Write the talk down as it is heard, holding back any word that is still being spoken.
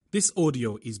This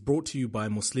audio is brought to you by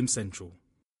Muslim Central.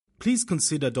 Please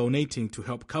consider donating to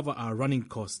help cover our running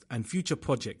costs and future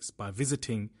projects by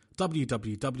visiting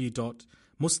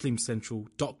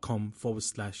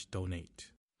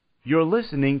www.muslimcentral.com/donate. You're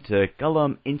listening to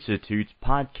Qalam Institute's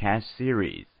podcast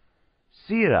series,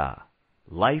 Seerah,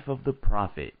 Life of the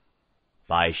Prophet,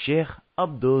 by Sheikh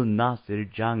Abdul Nasir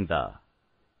Jangda.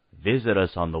 Visit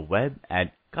us on the web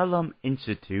at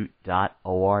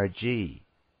qalaminstitute.org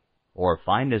or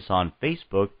find us on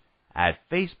Facebook at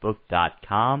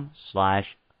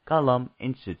facebook.com/Qalam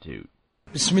Institute.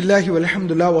 Bismillah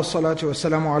walhamdulillah wa salatu wa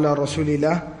salamu ala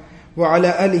rasulillah wa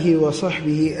ala alihi wa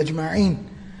sahbihi ajma'een.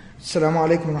 Assalamu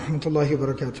alaikum wa rahmatullahi wa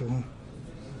barakatuh.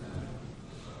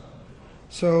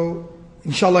 So,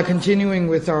 inshallah, continuing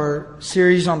with our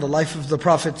series on the life of the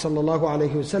Prophet sallallahu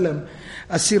alaihi wasallam,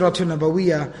 As-Siratu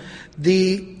Nabawiyya.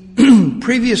 The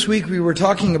previous week we were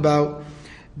talking about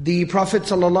the Prophet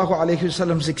sallallahu alaihi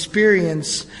wasallam's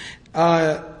experience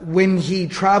when he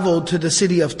traveled to the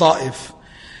city of Ta'if.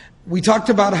 We talked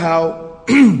about how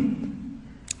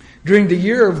during the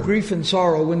year of grief and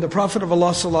sorrow, when the Prophet of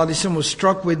Allah sallallahu alaihi wasallam was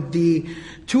struck with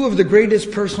two of the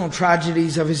greatest personal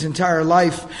tragedies of his entire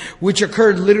life, which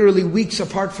occurred literally weeks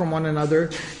apart from one another,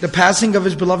 the passing of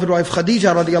his beloved wife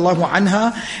Khadija radiallahu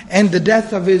anha, and the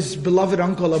death of his beloved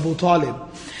uncle Abu Talib.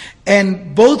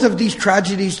 And both of these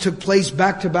tragedies took place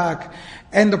back to back.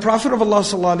 And the Prophet of Allah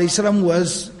sallallahu alaihi wasallam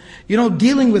was,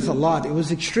 dealing with a lot. It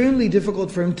was extremely difficult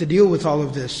for him to deal with all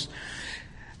of this.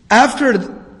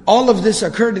 After all of this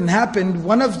occurred and happened,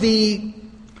 one of the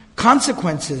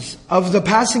consequences of the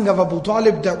passing of Abu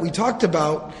Talib that we talked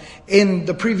about in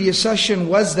the previous session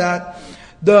was that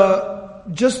the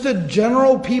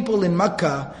general people in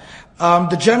Mecca,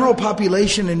 the general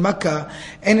population in Mecca,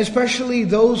 and especially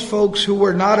those folks who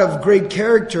were not of great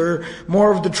character,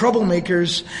 more of the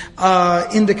troublemakers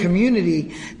in the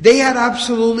community, they had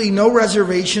absolutely no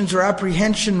reservations or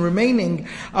apprehension remaining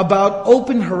about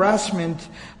open harassment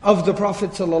of the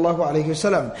Prophet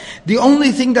ﷺ. The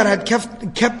only thing that had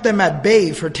kept them at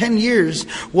bay for 10 years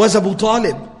was Abu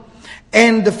Talib.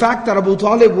 And the fact that Abu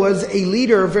Talib was a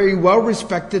leader, a very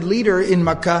well-respected leader in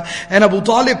Mecca, and Abu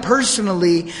Talib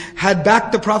personally had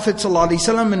backed the Prophet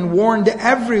ﷺ and warned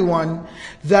everyone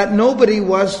that nobody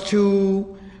was to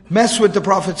mess with the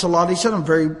Prophet ﷺ,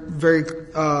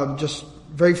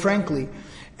 very frankly.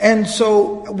 And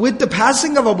so, with the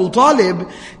passing of Abu Talib,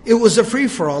 it was a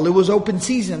free-for-all. It was open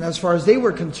season as far as they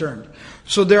were concerned.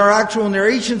 So there are actual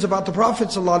narrations about the Prophet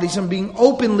ﷺ being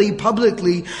openly,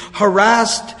 publicly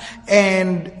harassed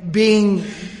and being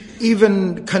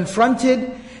even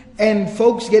confronted, and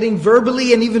folks getting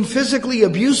verbally and even physically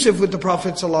abusive with the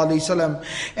Prophet ﷺ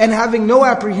and having no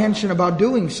apprehension about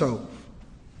doing so.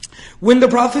 When the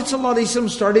Prophet ﷺ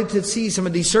started to see some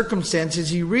of these circumstances,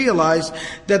 he realized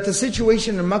that the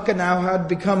situation in Mecca now had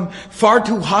become far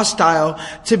too hostile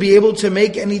to be able to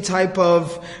make any type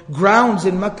of grounds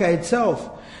in Mecca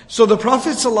itself. So the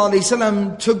Prophet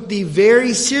ﷺ took the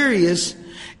very serious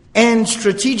and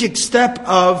strategic step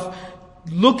of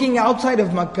looking outside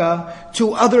of Mecca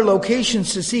to other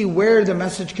locations to see where the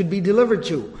message could be delivered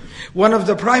to. One of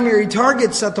the primary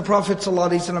targets that the Prophet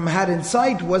ﷺ had in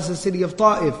sight was the city of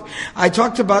Ta'if. I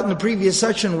talked about in the previous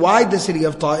section why the city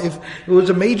of Ta'if. It was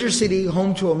a major city,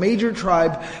 home to a major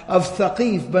tribe of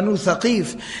Thaqif, Banu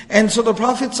Thaqif. And so the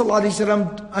Prophet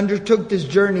ﷺ undertook this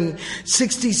journey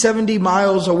 60, 70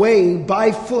 miles away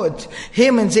by foot.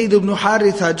 Him and Zayd ibn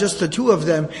Haritha, just the two of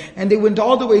them. And they went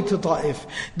all the way to Ta'if.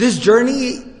 This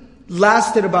journey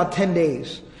lasted about 10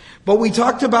 days. But we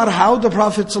talked about how the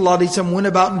Prophet ﷺ went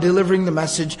about in delivering the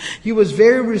message. He was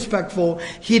very respectful.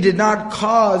 He did not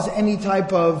cause any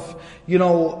type of,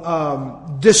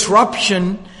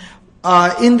 disruption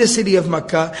in the city of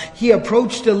Mecca. He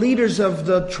approached the leaders of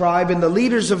the tribe and the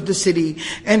leaders of the city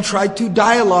and tried to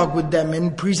dialogue with them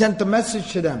and present the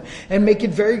message to them and make it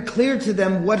very clear to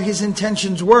them what his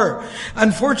intentions were.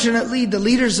 Unfortunately, the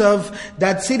leaders of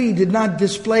that city did not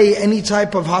display any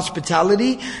type of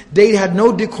hospitality. They had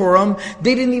no decorum.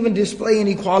 They didn't even display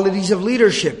any qualities of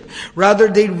leadership. Rather,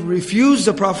 they refused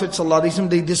the Prophet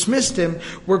ﷺ. They dismissed him,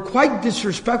 were quite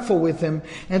disrespectful with him,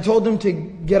 and told him to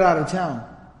get out of town.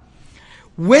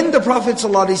 When the Prophet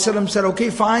ﷺ said, okay,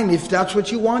 fine, if that's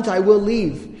what you want, I will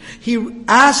leave. He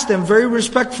asked them very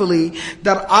respectfully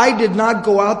that I did not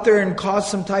go out there and cause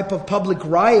some type of public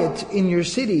riot in your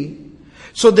city.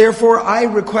 So therefore, I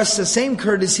request the same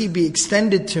courtesy be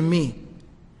extended to me.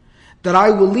 That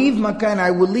I will leave Mecca, and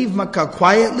I will leave Mecca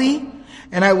quietly,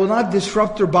 and I will not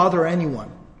disrupt or bother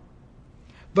anyone.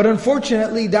 But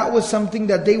unfortunately, that was something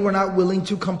that they were not willing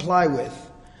to comply with.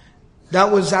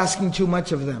 That was asking too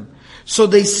much of them. So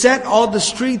they set all the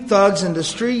street thugs in the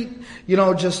street,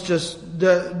 just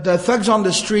the thugs on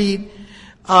the street,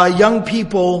 young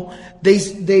people,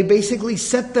 they basically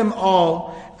set them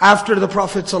all after the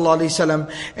Prophet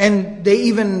ﷺ, and they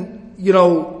even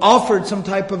offered some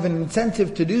type of an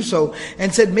incentive to do so,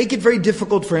 and said, make it very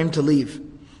difficult for him to leave.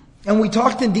 And we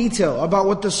talked in detail about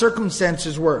what the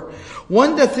circumstances were.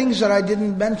 One of the things that I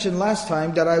didn't mention last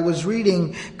time, that I was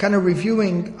reading, kind of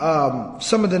reviewing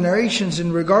some of the narrations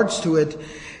in regards to it,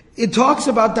 it talks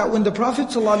about that when the Prophet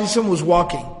ﷺ was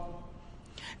walking,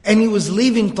 and he was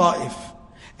leaving Ta'if,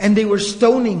 and they were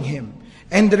stoning him,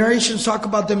 and the narrations talk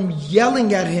about them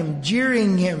yelling at him,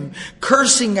 jeering him,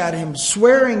 cursing at him,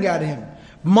 swearing at him,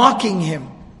 mocking him,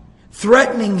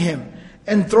 threatening him,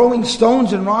 and throwing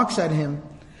stones and rocks at him.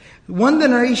 One the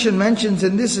narration mentions,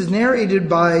 and this is narrated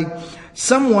by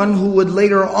someone who would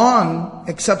later on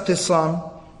accept Islam.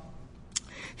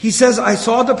 He says, I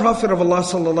saw the Prophet of Allah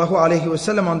sallallahu alaihi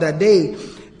wasallam on that day,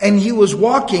 and he was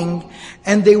walking,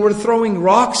 and they were throwing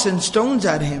rocks and stones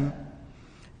at him.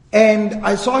 And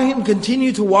I saw him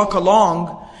continue to walk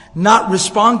along, not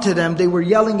respond to them. They were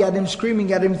yelling at him,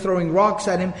 screaming at him, throwing rocks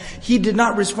at him. He did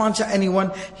not respond to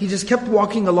anyone. He just kept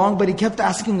walking along, but he kept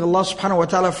asking Allah subhanahu wa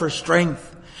ta'ala for strength.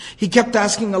 He kept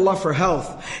asking Allah for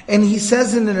health. And he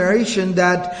says in the narration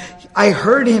that I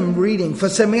heard him reading,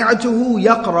 فَسَمِعْتُهُ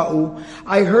يَقْرَأُ,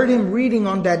 I heard him reading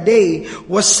on that day,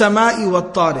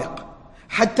 وَالسَّمَاءِ وَالطَّارِقِ,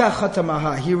 حَتَّى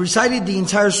خَتَمَهَا. He recited the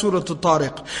entire Surah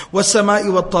Al-Tariq. وَالسَّمَاءِ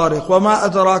وَالطَّارِقِ وَمَا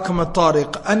أَدْرَاكَ مَا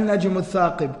الطَّارِقِ النَّجْمُ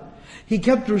الثَّاقِبِ. He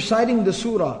kept reciting the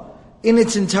surah in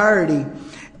its entirety.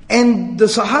 And the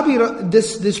Sahabi,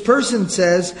 this person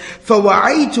says,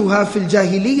 فَوَعَيْتُهَا فِي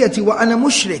الْجَاهِلِيَّةِ وَأَنَا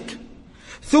مُشْرِكٌ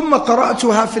ثُمَّ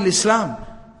قَرَأْتُهَا فِي الْإِسْلَامِ.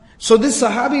 So this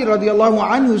Sahabi radiallahu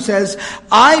anhu says,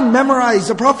 I memorized,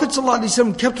 the Prophet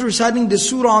ﷺ kept reciting the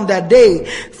surah on that day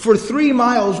for 3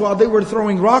 miles while they were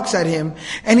throwing rocks at him.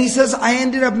 And he says, I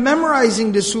ended up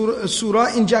memorizing the surah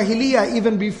in Jahiliyyah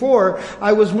even before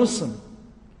I was Muslim.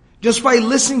 Just by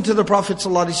listening to the Prophet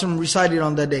ﷺ recite it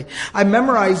on that day. I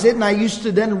memorized it, and I used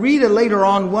to then read it later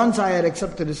on. Once I had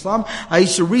accepted Islam, I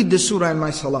used to read the surah in my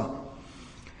salah.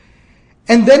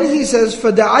 And then he says,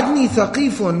 فَدَعَدْنِي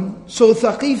ثَقِيفٌ. So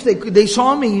Thaqif, they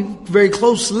saw me very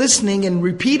close listening and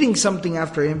repeating something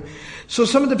after him. So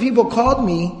some of the people called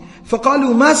me,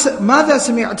 فَقَالُوا مَاذَا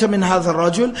سَمِعْتَ مِنْ هَذَا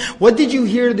الرَّجُلِ. What did you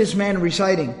hear this man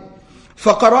reciting?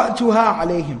 فَقَرَأْتُهَا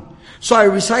عَلَيْهِمْ. So I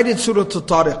recited Surah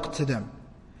Al-Tariq to them.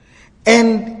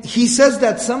 And he says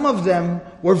that some of them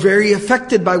were very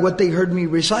affected by what they heard me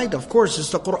recite. Of course,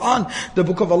 it's the Quran, the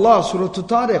Book of Allah, Surah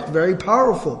Al-Tariq, very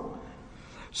powerful.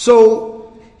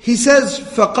 So he says,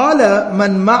 فَقَالَ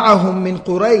مَنْ مَعَهُمْ مِنْ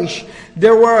قُرَيْشٍ.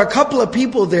 There were a couple of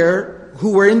people there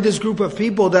who were in this group of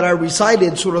people that I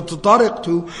recited Surah Al-Tariq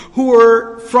to, who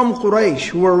were from Quraysh,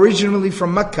 who were originally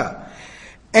from Mecca.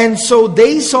 And so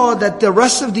they saw that the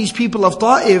rest of these people of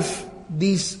Ta'if,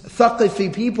 these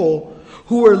Thaqifi people,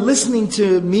 who were listening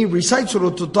to me recite Surah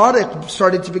Al-Tariq,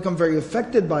 started to become very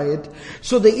affected by it.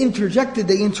 So they interjected,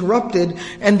 they interrupted,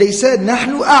 and they said,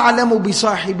 نَحْنُ أَعْلَمُ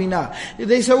بِصَاحِبِنَا.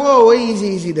 They said, whoa,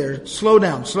 easy there. Slow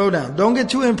down. Don't get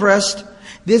too impressed.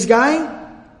 This guy,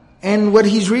 and what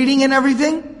he's reading and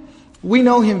everything, we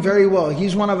know him very well.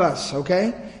 He's one of us,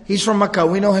 okay? He's from Makkah.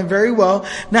 We know him very well.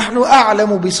 نَحْنُ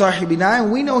أَعْلَمُ بِصَاحِبِنَا.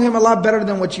 And we know him a lot better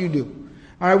than what you do.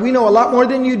 Alright, we know a lot more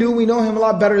than you do. We know him a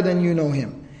lot better than you know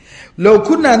him. لو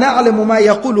كنا نعلم ما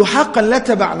يقول حقا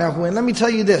لتبعناه. And let me tell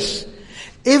you this,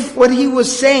 if what he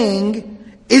was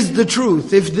saying is the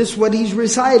truth, if this what he's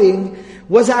reciting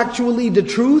was actually the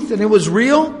truth and it was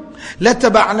real,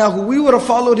 لتبعناه, we would have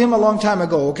followed him a long time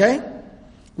ago, okay?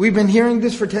 We've been hearing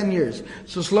this for 10 years.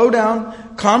 So slow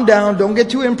down, calm down, don't get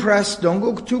too impressed, don't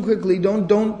go too quickly, don't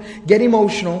get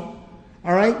emotional.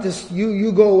 Alright, just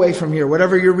you go away from here.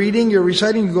 Whatever you're reading, you're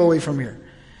reciting, you go away from here.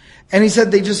 And he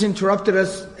said they just interrupted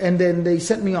us and then they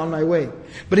sent me on my way.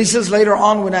 But he says later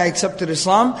on when I accepted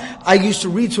Islam, I used to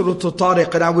read Surah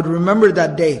Al-Tariq and I would remember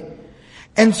that day.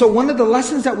 And so one of the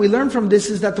lessons that we learn from this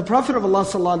is that the Prophet of Allah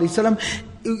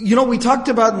ﷺ, we talked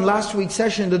about in last week's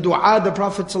session the dua the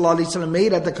Prophet ﷺ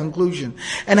made at the conclusion.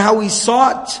 And how he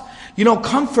sought,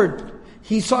 comfort.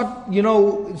 He sought,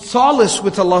 solace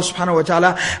with Allah subhanahu wa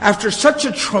ta'ala. After such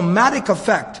a traumatic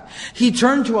effect, he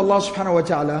turned to Allah subhanahu wa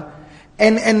ta'ala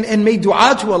and made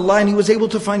dua to Allah, and he was able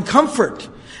to find comfort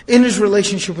in his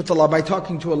relationship with Allah by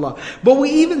talking to Allah. But we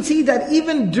even see that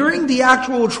even during the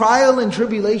actual trial and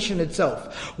tribulation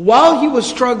itself, while he was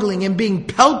struggling and being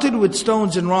pelted with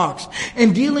stones and rocks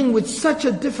and dealing with such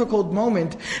a difficult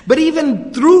moment, but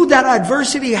even through that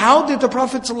adversity, how did the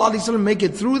Prophet ﷺ make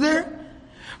it through there?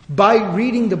 by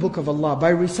reading the book of Allah, by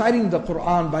reciting the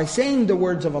Quran, by saying the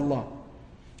words of Allah.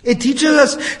 It teaches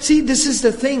us, see, this is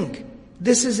the thing.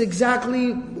 This is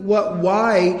exactly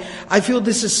why I feel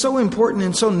this is so important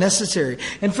and so necessary.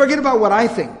 And forget about what I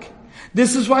think.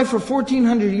 This is why for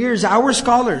 1400 years, our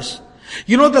scholars,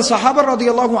 the Sahaba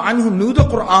radiallahu anhum knew the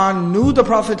Quran, knew the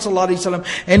Prophet sallallahu alaihi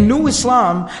wasallam, and knew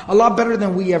Islam a lot better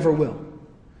than we ever will.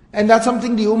 And that's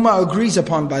something the Ummah agrees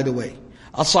upon, by the way.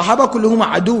 As-Sahaba kulluhum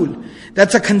adul.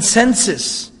 That's a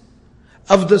consensus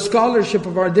of the scholarship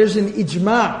of there's an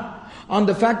ijma' on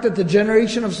the fact that the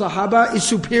generation of Sahaba is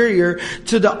superior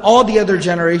to all the other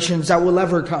generations that will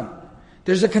ever come.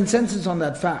 There's a consensus on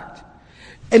that fact.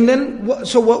 And then,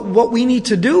 so what we need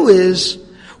to do is,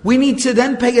 we need to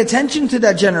then pay attention to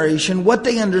that generation, what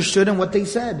they understood and what they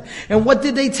said. And what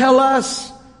did they tell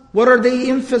us? What are they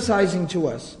emphasizing to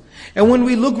us? And when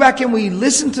we look back and we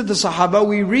listen to the Sahaba,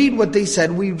 we read what they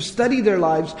said, we study their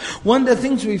lives, one of the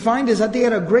things we find is that they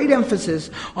had a great emphasis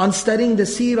on studying the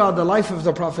seerah, the life of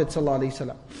the Prophet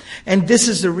ﷺ. And this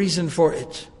is the reason for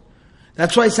it.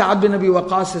 That's why Sa'ad bin Abi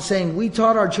Waqqas is saying, we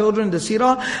taught our children the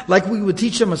seerah like we would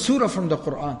teach them a surah from the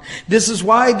Quran. This is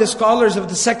why the scholars of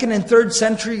the 2nd and 3rd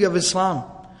century of Islam,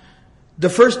 the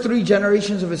first 3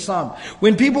 generations of Islam,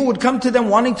 when people would come to them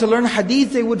wanting to learn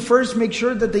hadith, they would first make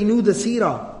sure that they knew the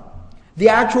seerah, the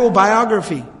actual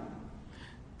biography.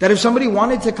 That if somebody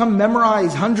wanted to come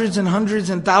memorize hundreds and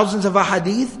hundreds and thousands of a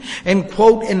hadith and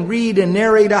quote and read and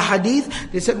narrate a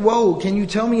hadith, they said, whoa, can you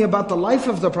tell me about the life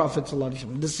of the Prophet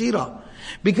ﷺ, the seerah?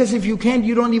 Because if you can't,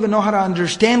 you don't even know how to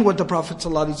understand what the Prophet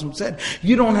ﷺ said.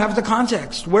 You don't have the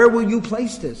context. Where will you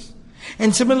place this?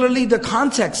 And similarly, the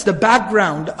context, the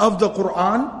background of the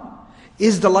Quran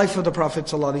is the life of the Prophet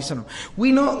ﷺ.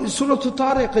 We know Surah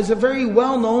At-Tariq is a very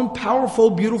well-known,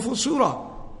 powerful, beautiful surah.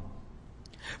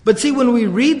 But see, when we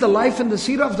read the life and the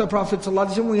seerah of the Prophet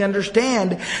ﷺ, we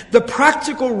understand the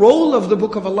practical role of the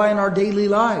Book of Allah in our daily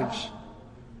lives.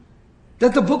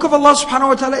 That the Book of Allah subhanahu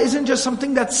wa ta'ala isn't just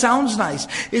something that sounds nice,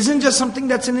 isn't just something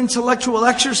that's an intellectual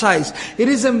exercise. It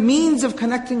is a means of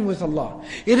connecting with Allah.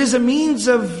 It is a means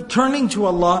of turning to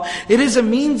Allah. It is a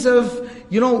means of,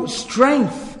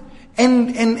 strength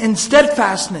and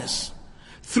steadfastness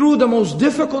through the most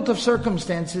difficult of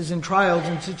circumstances and trials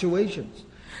and situations.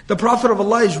 The Prophet of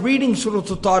Allah is reading Surah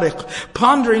At-Tariq,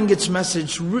 pondering its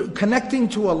message, connecting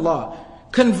to Allah,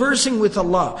 conversing with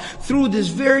Allah through this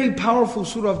very powerful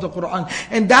surah of the Quran.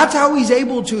 And that's how he's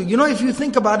able to, if you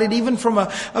think about it, even from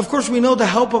of course we know the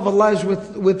help of Allah is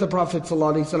with the Prophet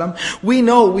ﷺ. We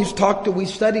know, we've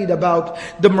studied about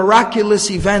the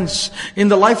miraculous events in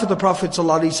the life of the Prophet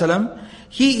ﷺ.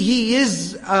 He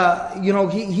is,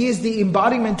 he is the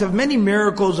embodiment of many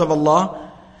miracles of Allah.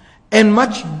 And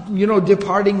much,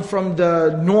 departing from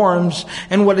the norms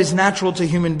and what is natural to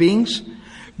human beings.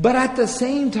 But at the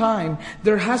same time,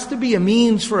 there has to be a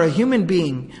means for a human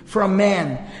being, for a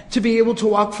man, to be able to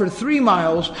walk for 3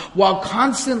 miles while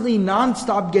constantly,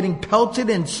 non-stop getting pelted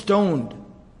and stoned.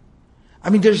 I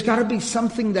mean, there's got to be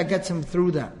something that gets him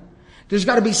through that. There's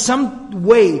got to be some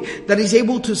way that he's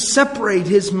able to separate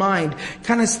his mind,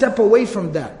 kind of step away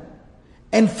from that,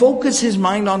 and focus his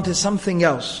mind onto something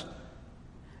else.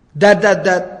 That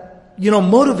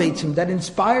motivates him, that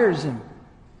inspires him.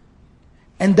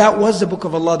 And that was the Book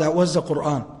of Allah, that was the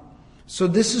Quran. So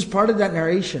this is part of that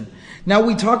narration. Now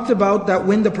we talked about that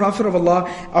when the Prophet of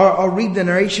Allah, I'll read the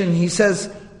narration, he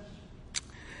says,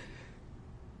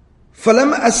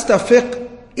 فَلَمْ أَسْتَفِقْ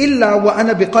إِلَّا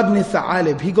وَأَنَا بِقَدْنِ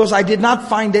الثَّعَالِبِ. He goes, I did not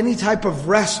find any type of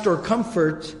rest or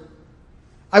comfort.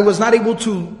 I was not able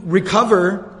to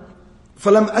recover.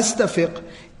 فَلَمْ أَسْتَفِقْ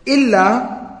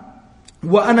إِلَّا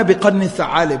وَأَنَا بِقَدْنِ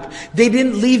الثَّعَالِبِ. They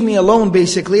didn't leave me alone,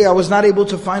 basically. I was not able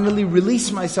to finally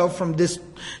release myself from this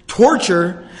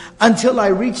torture until I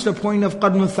reached the point of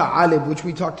قَدْنُ الثَّعَالِبِ, which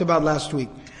we talked about last week.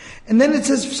 And then it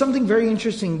says something very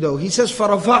interesting though. He says,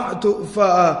 فَرَفَعْتُ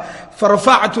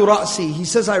رَأْسِي. He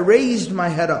says, I raised my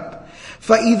head up.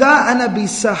 فَإِذَا أَنَا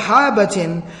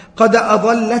بِسَحَابَةٍ قَدْ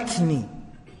أَضَلَّتْنِي.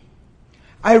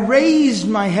 I raised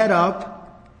my head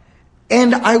up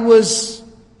and I was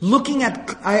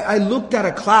I looked at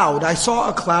a cloud. I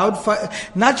saw a cloud.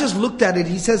 Not just looked at it.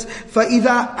 He says,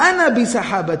 فَإِذَا أَنَا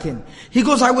بِسَحَابَةٍ. He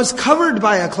goes, I was covered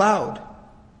by a cloud.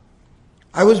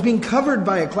 I was being covered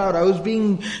by a cloud. I was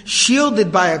being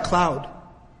shielded by a cloud.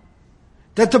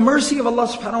 That the mercy of Allah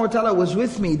subhanahu wa ta'ala was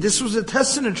with me. This was a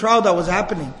test and a trial that was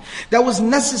happening. That was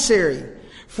necessary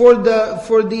for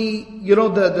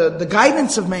the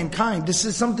guidance of mankind. This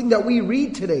is something that we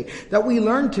read today, that we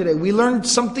learn today. We learned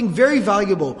something very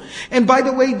valuable. And by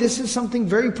the way, this is something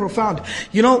very profound.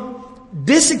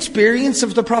 this experience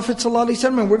of the Prophet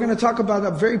ﷺ, and we're going to talk about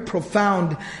a very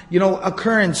profound,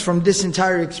 occurrence from this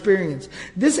entire experience.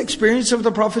 This experience of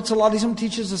the Prophet ﷺ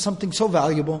teaches us something so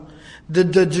valuable.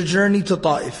 The journey to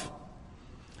Ta'if.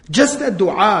 Just that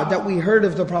dua that we heard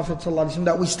of the Prophet ﷺ,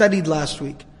 that we studied last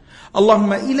week.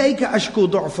 Allahumma ilayka ashku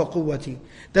du'fa quwwati.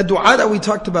 The dua that we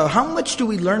talked about, how much do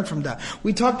we learn from that?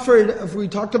 We talked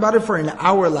about it for an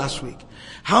hour last week.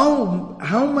 How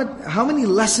many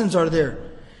lessons are there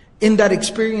in that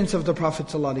experience of the Prophet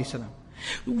ﷺ?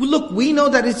 Look, we know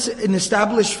that it's an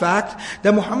established fact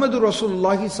that Muhammadur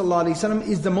Rasulullah ﷺ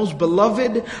is the most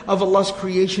beloved of Allah's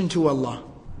creation to Allah.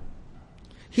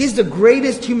 He is the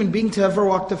greatest human being to ever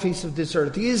walk the face of this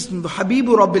earth. He is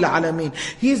Habibu Rabbil Alameen.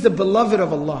 He is the beloved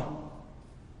of Allah.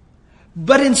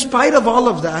 But in spite of all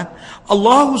of that,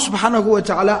 Allah subhanahu wa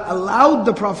ta'ala allowed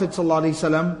the Prophet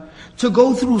ﷺ to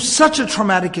go through such a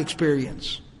traumatic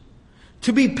experience.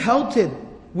 To be pelted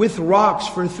with rocks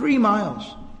for 3 miles.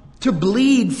 To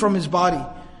bleed from his body.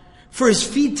 For his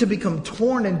feet to become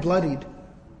torn and bloodied.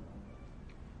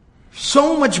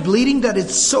 So much bleeding that it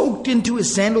soaked into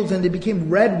his sandals and they became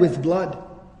red with blood.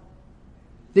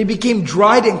 They became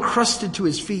dried and crusted to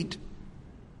his feet.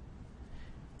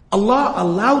 Allah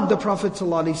allowed the Prophet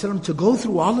ﷺ to go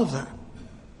through all of that.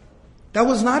 That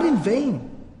was not in vain.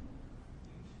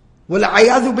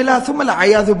 وَالْعَيَاذُ بِاللَّهِ ثُمَّ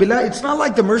الْعَيَاذُ بِاللَّهِ. It's not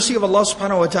like the mercy of Allah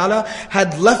subhanahu wa ta'ala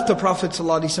had left the Prophet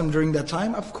ﷺ during that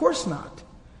time. Of course not.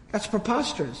 That's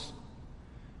preposterous.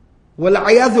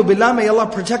 وَالْعَيَاذُ بِاللَّهِ. May Allah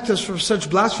protect us from such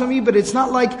blasphemy. But it's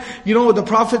not like, the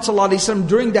Prophet ﷺ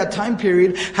during that time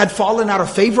period had fallen out of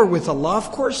favor with Allah.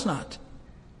 Of course not.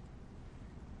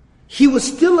 He was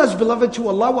still as beloved to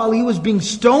Allah while he was being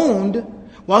stoned,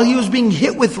 while he was being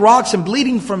hit with rocks and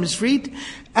bleeding from his feet,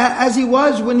 as he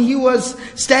was when he was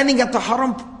standing at the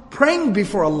haram praying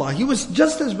before Allah. He was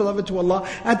just as beloved to Allah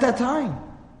at that time.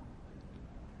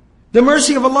 The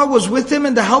mercy of Allah was with him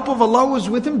and the help of Allah was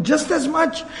with him just as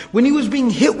much when he was being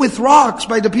hit with rocks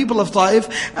by the people of Ta'if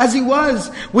as he was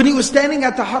when he was standing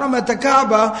at the haram at the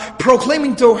Kaaba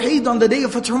proclaiming Tawheed on the day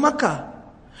of Fathu Makkah.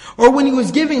 Or when he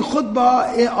was giving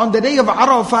khutbah on the day of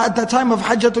Arafah at the time of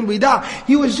Hajjatul Wida,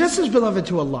 he was just as beloved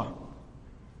to Allah.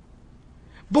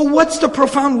 But what's the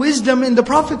profound wisdom in the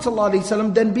Prophet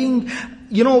ﷺ than being,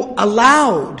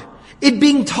 allowed, it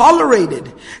being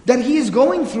tolerated, that he is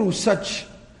going through such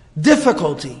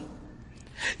difficulty?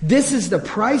 This is the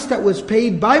price that was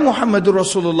paid by Muhammadur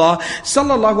Rasulullah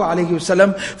sallallahu alaihi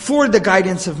wasallam for the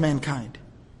guidance of mankind.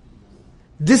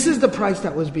 This is the price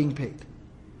that was being paid.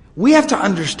 We have to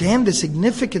understand the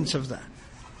significance of that.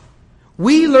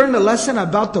 We learn a lesson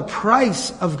about the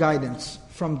price of guidance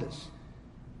from this.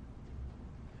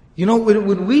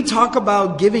 When we talk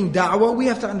about giving da'wah, we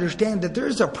have to understand that there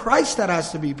is a price that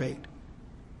has to be paid.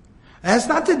 And that's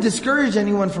not to discourage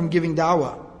anyone from giving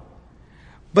da'wah.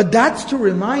 But that's to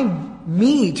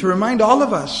remind all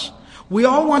of us. We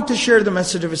all want to share the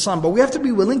message of Islam, but we have to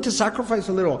be willing to sacrifice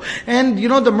a little. And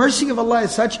the mercy of Allah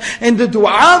is such, and the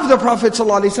dua of the Prophet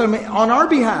ﷺ on our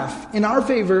behalf, in our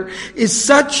favor, is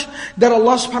such that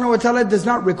Allah subhanahu wa ta'ala does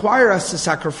not require us to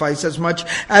sacrifice as much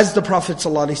as the Prophet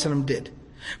ﷺ did.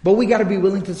 But we got to be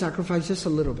willing to sacrifice just a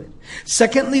little bit.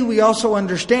 Secondly, we also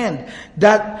understand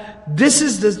that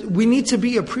we need to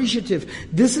be appreciative.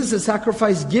 This is a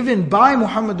sacrifice given by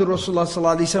Muhammadur Rasulullah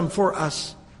ﷺ for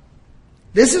us.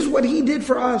 This is what he did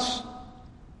for us.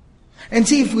 And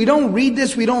see, if we don't read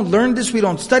this, we don't learn this, we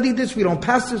don't study this, we don't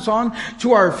pass this on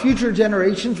to our future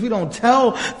generations, we don't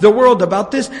tell the world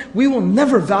about this, we will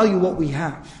never value what we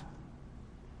have.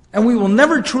 And we will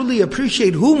never truly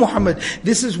appreciate who Muhammad.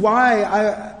 This is why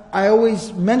I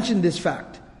always mention this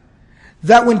fact.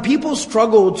 That when people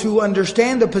struggle to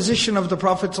understand the position of the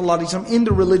Prophet ﷺ in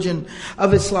the religion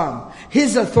of Islam,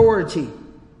 his authority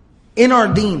in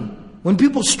our deen, when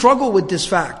people struggle with this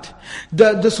fact,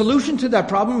 the solution to that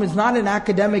problem is not an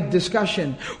academic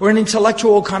discussion or an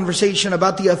intellectual conversation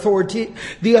about the authority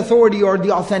or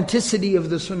the authenticity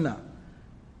of the Sunnah.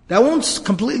 That won't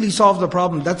completely solve the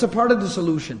problem. That's a part of the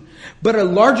solution. But a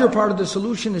larger part of the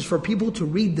solution is for people to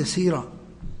read the Seerah.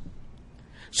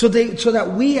 So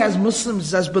that we as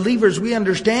Muslims, as believers, we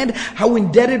understand how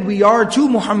indebted we are to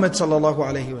Muhammad sallallahu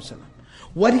alaihi wasallam.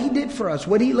 What he did for us,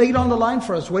 what he laid on the line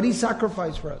for us, what he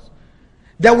sacrificed for us.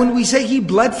 That when we say he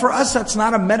bled for us, that's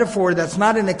not a metaphor, that's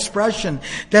not an expression,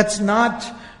 that's not,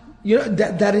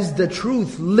 that is the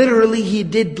truth. Literally, he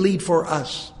did bleed for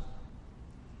us.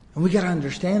 And we got to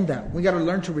understand that. We got to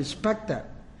learn to respect that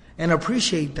and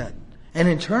appreciate that and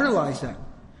internalize that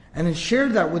and share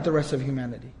that with the rest of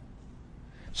humanity.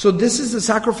 So this is the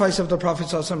sacrifice of the Prophet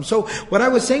ﷺ. So what I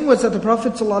was saying was that the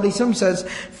Prophet ﷺ says,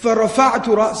 فَرَفَعْتُ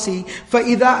رَأْسِي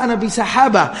فَإِذَا أَنَا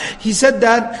بِسَحَابَةٍ. He said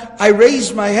that I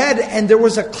raised my head and there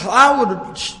was a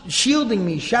cloud shielding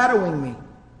me, shadowing me.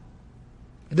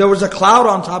 There was a cloud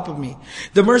on top of me.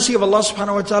 The mercy of Allah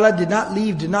subhanahu wa ta'ala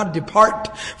did not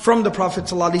depart from the Prophet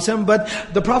ﷺ, but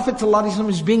the Prophet ﷺ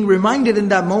is being reminded in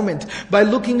that moment by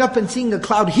looking up and seeing a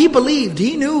cloud. He believed,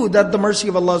 he knew that the mercy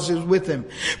of Allah is with him.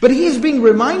 But he is being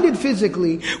reminded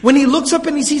physically, when he looks up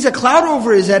and he sees a cloud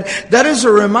over his head, that is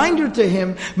a reminder to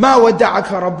him, مَا وَدَّعَكَ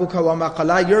رَبُّكَ وَمَا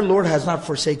قَلَى. Your Lord has not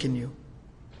forsaken you.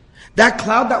 That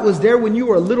cloud that was there when you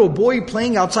were a little boy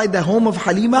playing outside the home of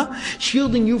Halima,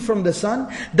 shielding you from the sun.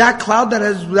 That cloud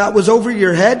that was over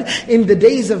your head in the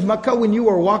days of Makkah when you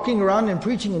were walking around and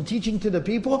preaching and teaching to the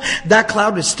people. That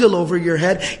cloud is still over your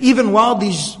head. Even while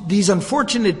these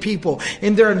unfortunate people,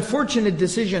 in their unfortunate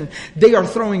decision, they are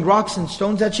throwing rocks and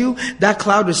stones at you. That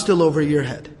cloud is still over your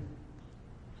head.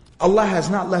 Allah has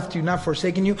not left you, not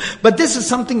forsaken you. But this is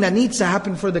something that needs to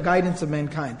happen for the guidance of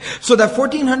mankind. So that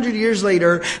 1400 years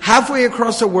later, halfway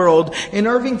across the world, in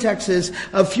Irving, Texas,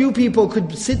 a few people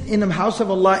could sit in the house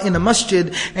of Allah, in a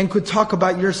masjid, and could talk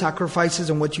about your sacrifices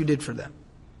and what you did for them.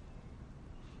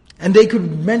 And they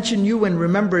could mention you and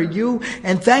remember you,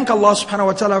 and thank Allah subhanahu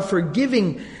wa ta'ala for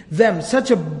giving them such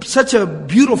a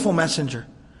beautiful messenger.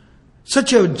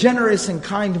 Such a generous and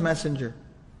kind messenger.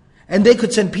 And they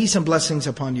could send peace and blessings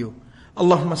upon you.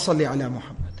 Allahumma salli ala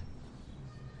Muhammad.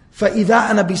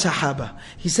 فَإِذَا أَنَا بِسَحَابَةٍ.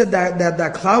 He said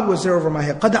that cloud was there over my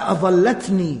head. قَدْ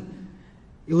أَظَلَّتْنِي.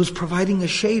 It was providing a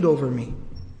shade over me.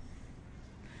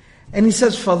 And he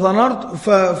says, فَنَظَرْتُ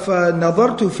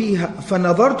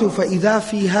فَإِذَا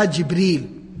فِيهَا جِبْرِيلٌ.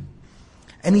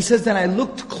 And he says, then I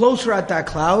looked closer at that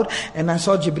cloud, and I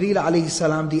saw Jibreel alayhi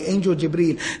salam, the angel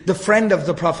Jibreel, the friend of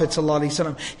the Prophet sallallahu alaihi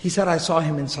wasallam. He said, I saw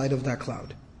him inside of that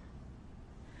cloud.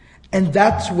 And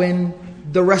that's when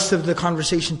the rest of the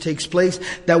conversation takes place,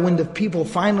 that when the people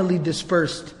finally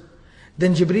dispersed,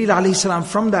 then Jibreel alayhi salam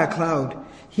from that cloud,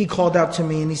 he called out to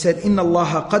me and he said, إِنَّ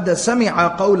اللَّهَ قَدَّ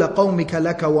سَمِعَ قَوْلَ قَوْمِكَ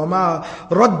لَكَ وَمَا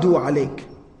رَدُّوا عَلَيْكَ.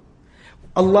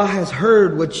 Allah has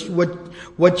heard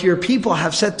what your people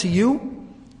have said to you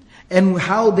and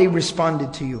how they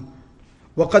responded to you.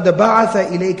 وَقَدْ بَعَثَ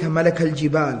إِلَيْكَ مَلَكَ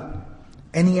الْجِبَالِ.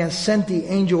 And He has sent the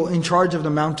angel in charge of the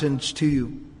mountains to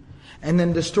you. And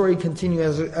then the story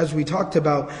continues as we talked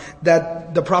about,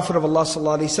 that the Prophet of Allah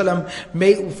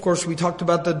ﷺ of course we talked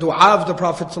about the dua of the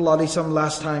Prophet ﷺ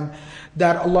last time,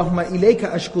 that Allahumma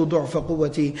ilayka ashku du'fa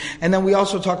quwwati. And then we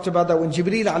also talked about that when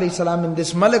Jibreel ﷺ in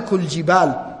this Malakul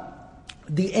Jibal,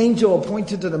 the angel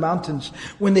appointed to the mountains,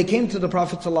 when they came to the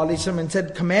Prophet ﷺ and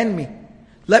said, command me,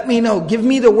 let me know, give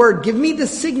me the word, give me the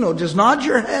signal, just nod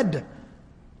your head,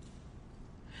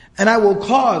 and I will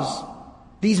cause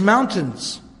these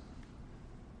mountains,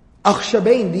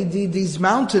 Akhshabain, these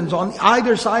mountains on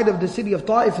either side of the city of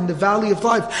Taif, in the valley of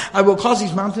Taif, I will cause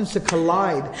these mountains to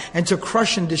collide and to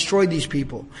crush and destroy these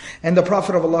people. And the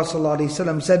Prophet of Allah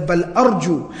ﷺ said, بَلْ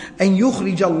أَرْجُو أَنْ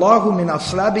يُخْرِجَ اللَّهُ مِنْ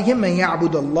أَصْلَابِهِمْ مَنْ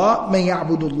يَعْبُدُ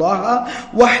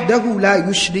اللَّهَ وَحْدَهُ لَا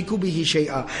يُشْرِكُ بِهِ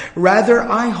شَيْئًا. Rather,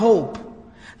 I hope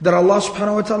that Allah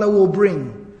subhanahu wa ta'ala will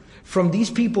bring from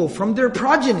these people, from their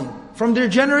progeny, from their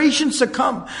generations to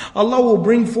come, Allah will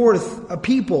bring forth a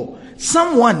people,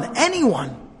 someone,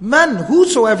 anyone, man,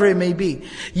 whosoever it may be,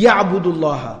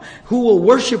 ya'budullaha, who will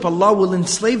worship Allah, will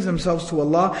enslave themselves to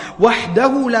Allah,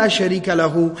 wahdahu la sharika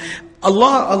lahu,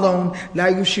 Allah alone, la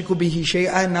yushriku bihi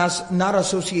shay'an, not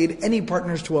associate any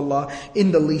partners to Allah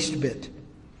in the least bit.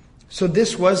 So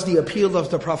this was the appeal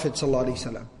of the Prophet sallallahu alaihi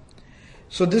wasallam.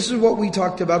 So this is what we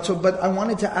talked about. But I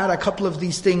wanted to add a couple of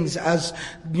these things as,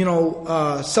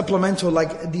 supplemental,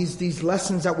 like these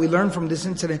lessons that we learned from this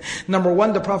incident. Number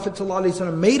one, the Prophet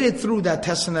ﷺ made it through that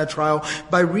test and that trial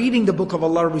by reading the book of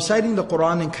Allah, reciting the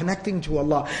Quran and connecting to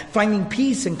Allah, finding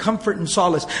peace and comfort and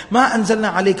solace. مَا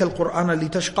أَنزَلْنَا عَلَيْكَ الْقُرْآنَ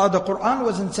لِتَشْقَى. The Quran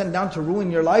wasn't sent down to ruin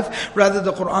your life. Rather,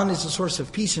 the Quran is a source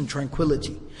of peace and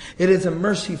tranquility. It is a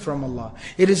mercy from Allah.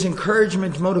 It is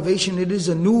encouragement, motivation. It is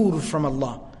a nur from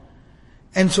Allah.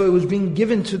 And so it was being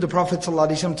given to the Prophet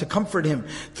ﷺ to comfort him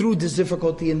through this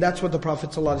difficulty, and that's what the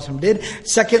Prophet ﷺ did.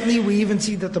 Secondly, we even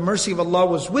see that the mercy of Allah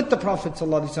was with the Prophet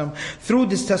ﷺ through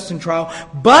this test and trial,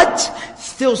 but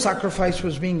still sacrifice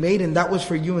was being made, and that was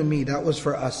for you and me, that was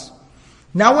for us.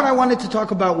 Now what I wanted to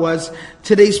talk about was,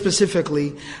 today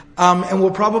specifically, and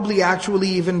we'll probably actually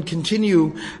even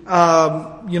continue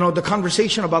the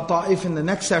conversation about Ta'if in the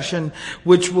next session,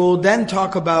 which will then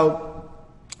talk about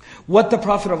what the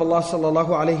Prophet of Allah sallallahu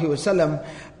alaihi wasallam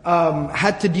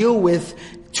had to deal with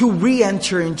to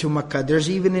re-enter into Makkah. There's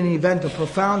even an event, a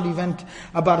profound event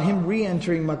about him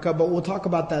re-entering Makkah, but we'll talk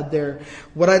about that there.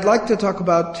 What I'd like to talk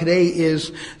about today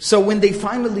is, so when they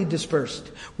finally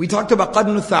dispersed, we talked about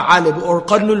Qarn al-Tha'alib or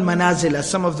Qarn al-Manazil, as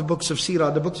some of the books of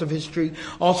Seerah, the books of history,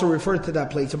 also refer to that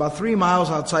place, about 3 miles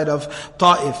outside of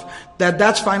Ta'if.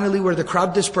 That's finally where the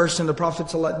crowd dispersed and the Prophet,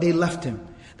 they left him.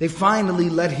 They finally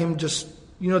let him just,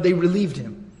 they relieved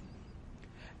him.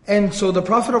 And so the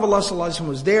Prophet of Allah ﷺ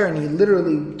was there, and he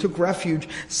literally took refuge,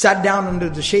 sat down under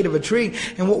the shade of a tree.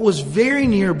 And what was very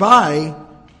nearby,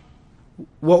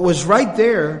 what was right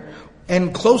there,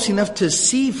 and close enough to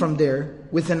see from there,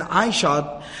 with an eye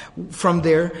shot from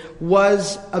there,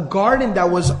 was a garden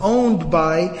that was owned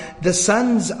by the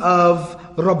sons of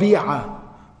Rabi'ah,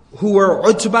 who were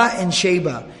Utbah and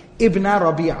Shayba, Ibn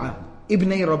Rabi'ah.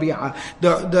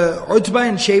 The Utbah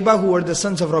and Shayba, who were the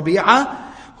sons of Rabi'ah,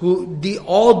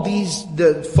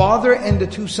 the father and the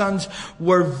 2 sons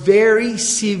were very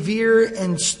severe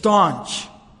and staunch.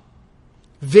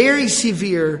 Very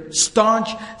severe, staunch,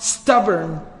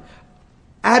 stubborn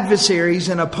adversaries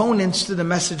and opponents to the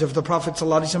message of the Prophet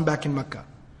ﷺ back in Makkah.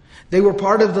 They were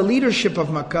part of the leadership of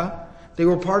Makkah. They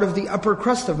were part of the upper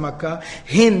crust of Makkah.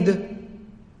 Hind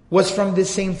was from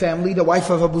this same family, the wife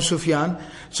of Abu Sufyan.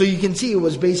 So you can see it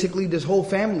was basically this whole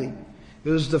family. It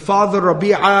was the father,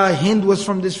 Rabi'ah, Hind was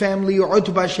from this family,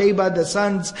 Utbah, Shayba, the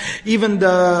sons, even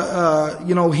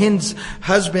the, Hind's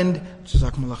husband,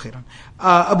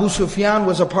 Abu Sufyan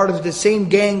was a part of the same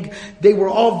gang. They were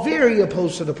all very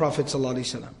opposed to the Prophet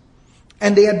ﷺ.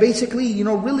 And they had basically,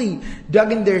 really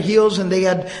dug in their heels, and they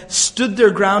had stood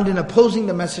their ground in opposing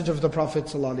the message of the Prophet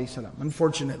ﷺ,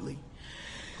 unfortunately.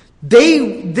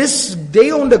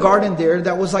 They owned a garden there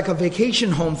that was like a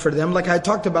vacation home for them, like I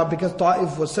talked about, because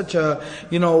Ta'if was such a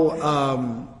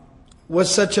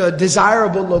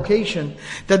desirable location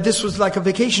that this was like a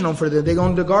vacation home for them. They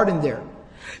owned a garden there.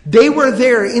 They were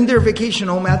there in their vacation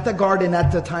home at the garden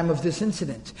at the time of this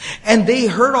incident. And they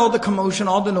heard all the commotion,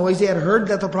 all the noise. They had heard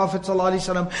that the Prophet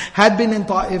ﷺ had been in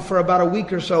Ta'if for about a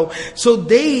week or so. So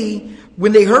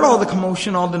when they heard all the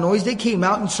commotion, all the noise, they came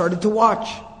out and started to watch.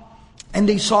 And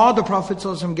they saw the Prophet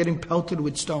ﷺ getting pelted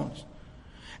with stones.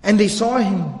 And they saw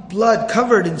him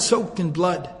covered and soaked in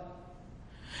blood.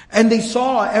 And they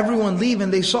saw everyone leave,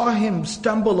 and they saw him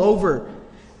stumble over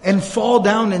and fall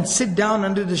down and sit down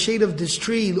under the shade of this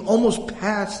tree, almost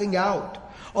passing out,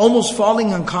 almost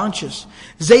falling unconscious.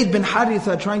 Zayd bin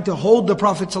Haritha trying to hold the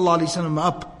Prophet ﷺ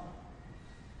up.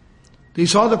 They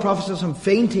saw the Prophet ﷺ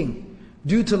fainting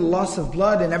due to the loss of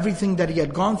blood and everything that he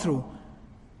had gone through.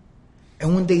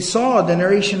 And when they saw, the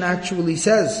narration actually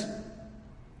says,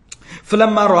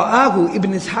 فَلَمَّا رَآهُ,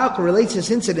 Ibn Ishaq relates this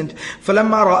incident,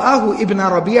 فَلَمَّا رَآهُ Ibn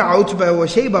Rabi'a, Utbah wa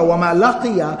Shayba وَمَا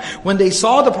لَقِيَ, when they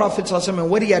saw the Prophet ﷺ and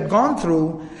what he had gone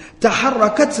through,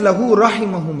 تَحَرَّكَتْ لَهُ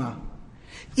رَحِمَهُمَا.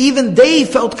 Even they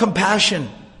felt compassion.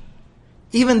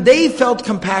 Even they felt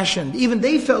compassion. Even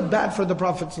they felt bad for the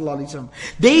Prophet ﷺ.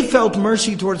 They felt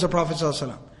mercy towards the Prophet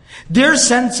ﷺ. Their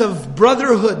sense of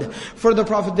brotherhood for the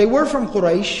Prophet. They were from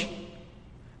Quraysh.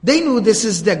 They knew this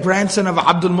is the grandson of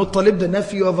Abdul Muttalib, the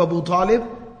nephew of Abu Talib.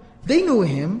 They knew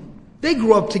him. They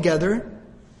grew up together.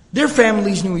 Their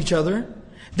families knew each other.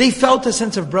 They felt a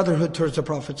sense of brotherhood towards the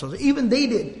Prophet. Even they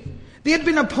did. They had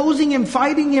been opposing him,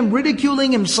 fighting him,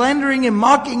 ridiculing him, slandering him,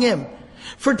 mocking him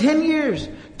for 10 years.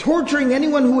 Torturing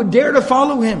anyone who would dare to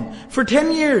follow him for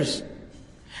 10 years.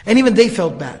 And even they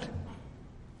felt bad.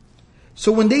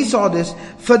 So when they saw this,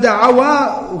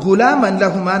 فَدَعَوَا غُلَامًا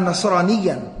لَهُمَا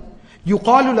نَصْرَانِيًّا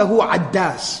يُقَالُ لَهُ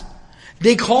Addas.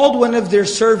 They called one of their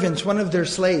servants, one of their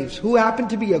slaves, who happened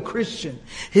to be a Christian.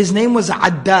 His name was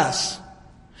Addas.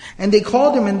 And they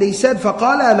called him and they said,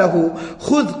 فَقَالَ لَهُ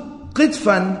خُذْ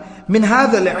قِطْفًا مِنْ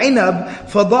هَذَا الْعِنَبِ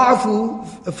فَضَعْهُ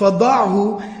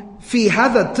فِي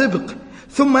هَذَا الطِّبْقِ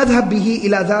ثُمَّ اذْهَبْ بِهِ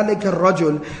إِلَى ذَلِكَ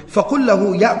الرَّجُلِ فَقُلْ لَهُ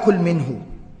يَأْكُلْ مِنْهُ.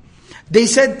 They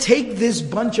said, take this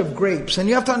bunch of grapes. And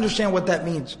you have to understand what that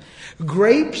means.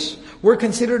 Grapes were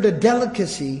considered a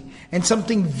delicacy and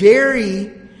something very,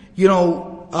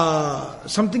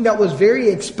 something that was very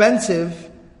expensive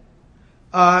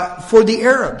for the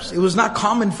Arabs. It was not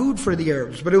common food for the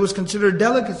Arabs, but it was considered a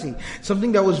delicacy.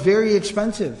 Something that was very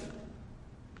expensive.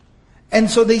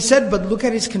 And so they said, but look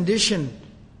at his condition.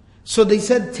 So they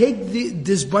said, take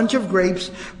this bunch of grapes,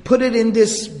 put it in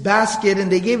this basket,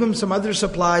 and they gave him some other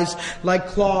supplies like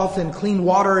cloth and clean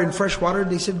water and fresh water.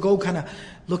 They said, go kind of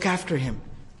look after him.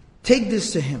 Take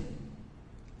this to him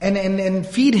and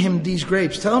feed him these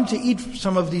grapes. Tell him to eat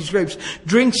some of these grapes.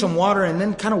 Drink some water and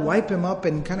then kind of wipe him up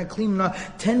and kind of clean him up.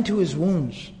 Tend to his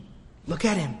wounds. Look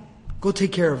at him. Go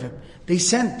take care of him. They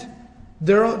sent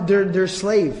their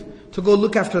slave to go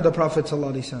look after the Prophet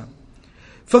ﷺ.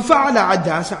 فَفَعَلَ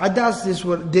عَدَّاسَ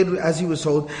Addas did as he was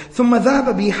told. ثُمَّ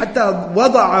ذَهَبَ بِهِ حَتَّى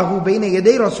وَضَعَهُ بَيْنَ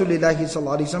يَدَيْ رَسُولِ اللَّهِ صلى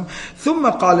الله عليه وسلم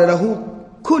ثُمَّ قَالَ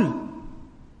لَهُ كُلْ.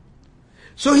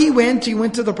 So he went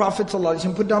to the Prophet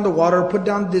ﷺ, put down the water, put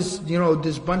down this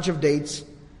bunch of dates.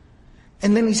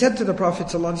 And then he said to the Prophet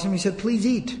ﷺ, he said, please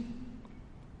eat.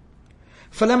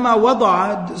 فَلَمَّا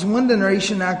وَضَعَ, one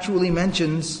narration actually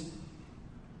mentions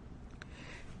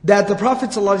that the Prophet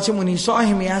ﷺ, when he saw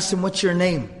him, he asked him, what's your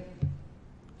name?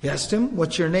 He asked him,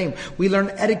 what's your name? We learn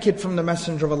etiquette from the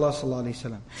Messenger of Allah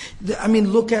ﷺ. I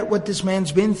mean, look at what this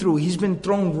man's been through.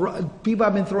 People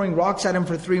have been throwing rocks at him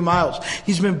for 3 miles.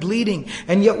 He's been bleeding.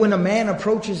 And yet when a man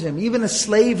approaches him, even a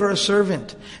slave or a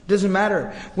servant, doesn't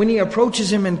matter. When he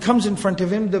approaches him and comes in front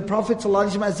of him, the Prophet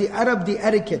ﷺ has the adab, the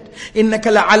etiquette. إِنَّكَ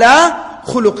لَعَلَىٰ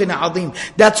خُلُقٍ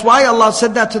عَظِيمٍ. That's why Allah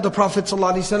said that to the Prophet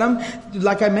ﷺ.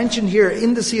 Like I mentioned here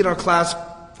in the Seerah class,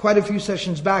 quite a few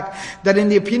sessions back, that in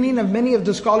the opinion of many of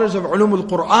the scholars of Ulum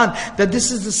al-Quran, that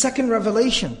this is the second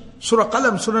revelation. Surah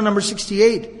Qalam, Surah number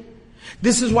 68.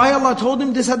 This is why Allah told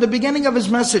him this at the beginning of His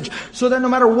message, so that no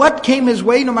matter what came his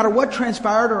way, no matter what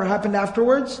transpired or happened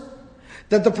afterwards,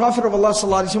 that the Prophet of Allah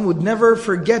ﷺ would never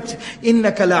forget,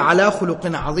 إِنَّكَ لَعَلَىٰ خُلُقٍ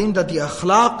عَظِيمٍ, that the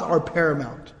akhlaq are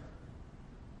paramount.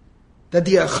 That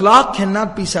the akhlaq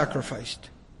cannot be sacrificed.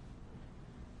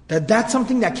 That's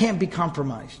something that can't be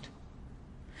compromised.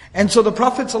 And so the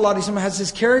Prophet ﷺ has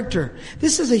this character.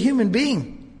 This is a human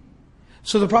being.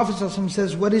 So the Prophet ﷺ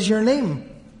says, what is your name?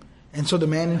 And so the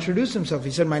man introduced himself.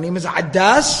 He said, my name is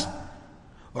Addas,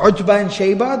 Utbah and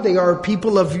Shayba.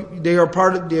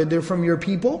 They're from your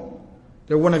people.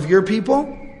 They're one of your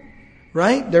people.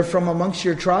 Right? They're from amongst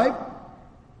your tribe.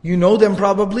 You know them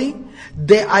probably.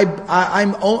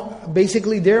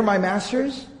 Basically, they're my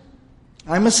masters.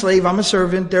 I'm a slave, I'm a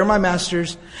servant, they're my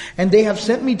masters, and they have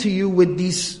sent me to you with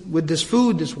this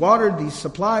food, this water, these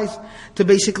supplies, to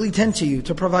basically tend to you,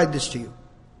 to provide this to you.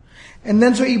 And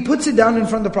then so he puts it down in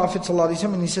front of the Prophet ﷺ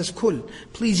and he says, Kul,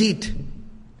 please eat.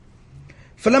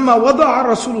 فَلَمَّا وَضَعَ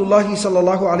رَسُولُ اللَّهِ صَلَّى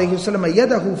اللَّهُ عَلَيْهِ وسلم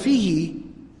يَدَهُ فِيهِ,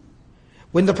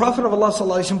 when the Prophet of Allah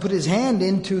ﷺ put his hand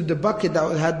into the bucket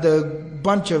that had the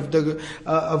bunch of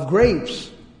grapes,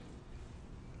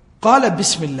 قَالَ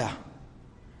بِسْمِ اللَّهِ,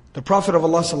 the Prophet of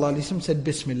Allah ﷺ said,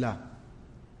 Bismillah.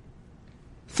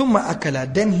 ثُمَّ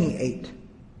أَكَلَ, then he ate.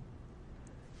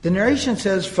 The narration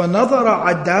says,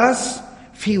 فَنَظَرَ عَدَّاسْ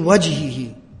فِي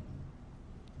وَجْهِهِ.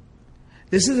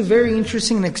 This is a very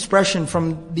interesting expression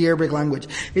from the Arabic language.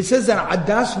 It says that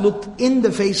Addas looked in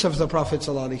the face of the Prophet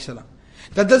ﷺ.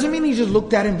 That doesn't mean he just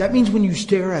looked at him. That means when you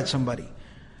stare at somebody.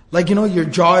 Like, your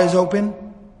jaw is open.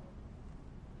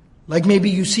 Like maybe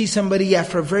you see somebody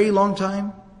after a very long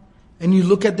time, and you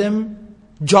look at them,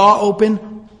 jaw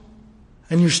open,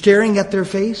 and you're staring at their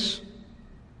face,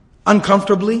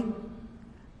 uncomfortably,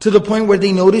 to the point where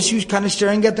they notice you kind of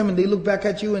staring at them, and they look back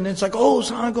at you, and it's like, oh,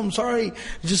 I'm sorry,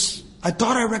 I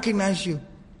thought I recognized you.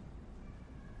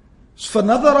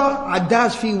 فَنَظَرَ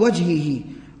عَدَّاسْ فِي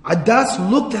وَجْهِهِ. Addas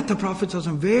looked at the Prophet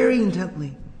ﷺ very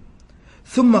intently.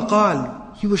 ثُمَّ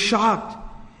قَالْ, he was shocked.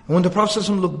 And when the Prophet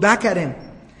ﷺ looked back at him,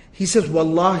 he says,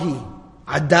 Wallahi,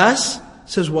 Addas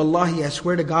says, Wallahi, I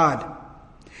swear to God,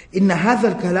 إِنَّ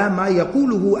هَذَا الْكَلَامَ مَا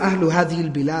يَقُولُهُ أَهْلُ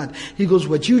هَذِهِ الْبِلَادِ. He goes,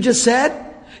 what you just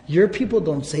said, your people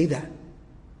don't say that.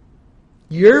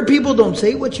 Your people don't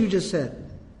say what you just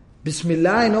said. Bismillah,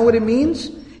 I know what it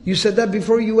means. You said that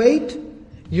before you ate.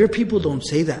 Your people don't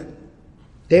say that.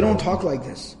 They don't talk like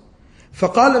this.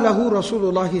 فَقَالَ لَهُ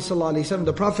رَسُولُ اللَّهِ صَلَّى اللَّهِ عَلَيْهِ وسلم,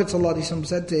 the Prophet ﷺ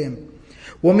said to him,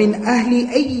 وَمِنْ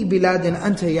أَهْلِ أَيِّ بِلَادٍ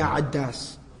أَنْتَ يَا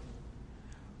عَدَّاسِ.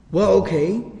 Well,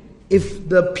 okay, if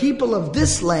the people of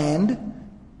this land,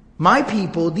 my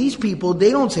people, these people,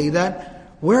 they don't say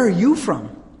that, where are you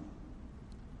from?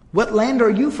 What land are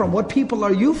you from? What people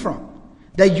are you from?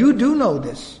 That you do know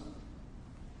this.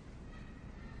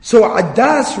 So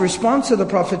Addas responds to the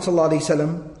Prophet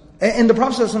ﷺ, and the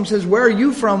Prophet ﷺ says, where are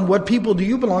you from? What people do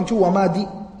you belong to?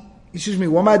 وَمَا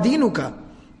دِينُكَ.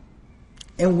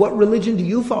 And what religion do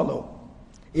you follow?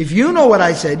 If you know what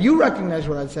I said, you recognize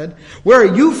what I said, where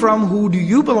are you from? Who do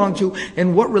you belong to?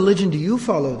 And what religion do you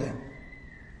follow then?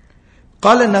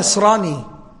 قَالَ نَصْرَانِي.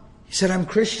 He said, I'm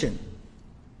Christian.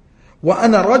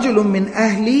 وَأَنَا رَجُلٌ مِّنْ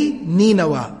أَهْلِ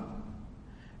نِينَوَى.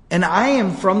 And I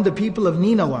am from the people of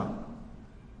Nineveh.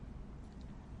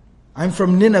 I'm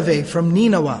from Nineveh, from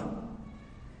Nineveh.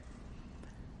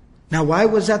 Now why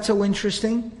was that so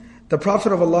interesting? The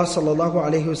Prophet of Allah sallallahu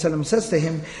alaihi wasallam says to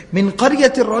him, "Min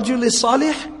qaryati ar-rajul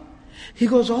as-salih." He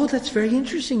goes, "Oh, that's very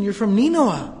interesting. You're from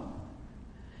Nineveh."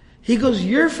 He goes,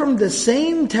 "You're from the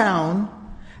same town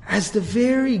as the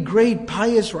very great,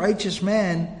 pious, righteous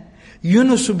man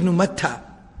Yunus ibn Matta.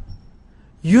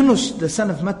 Yunus, the son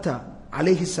of Matta,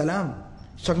 alayhi salam.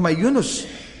 He's talking about Yunus.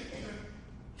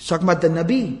 He's talking about the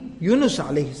Nabi, Yunus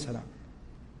alayhi salam.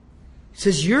 He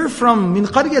says, you're from min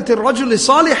qaryati ar-rajul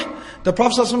salih. The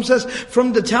Prophet ﷺ says,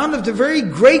 from the town of the very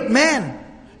great man,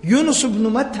 Yunus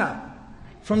ibn Matta,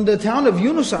 from the town of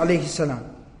Yunus alayhi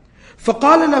salam.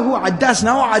 فَقَالَ لَهُ Addas.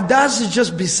 Now Addas is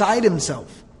just beside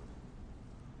himself.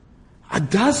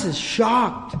 Addas is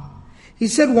shocked. He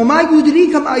said, وَمَا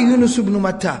يُدْرِيكَ مَا يُونُسُ بْنُ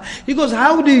مَتَّى. He goes,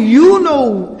 how do you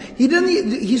know?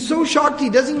 He's so shocked, he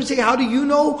doesn't even say, how do you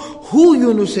know who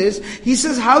Yunus is? He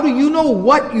says, how do you know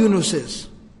what Yunus is?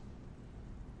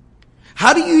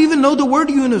 How do you even know the word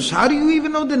Yunus? How do you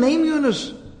even know the name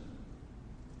Yunus?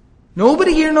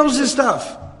 Nobody here knows this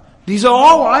stuff. These are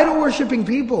all idol-worshipping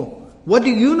people. What do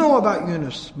you know about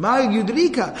Yunus? مَا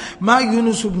يُدْرِيكَ مَا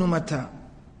يُونُسُ بْنُ مَتَّى.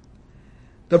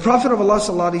 The Prophet of Allah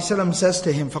ﷺ says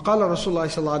to him, فَقَالَ رَسُولُ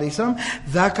اللَّهِ ﷺ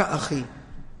ذَاكَ أَخِي.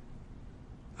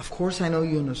 Of course I know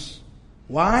Yunus.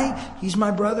 Why? He's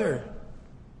my brother.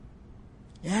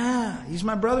 Yeah, he's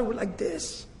my brother. We're like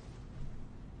this.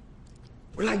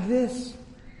 We're like this.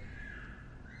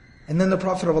 And then the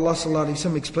Prophet of Allah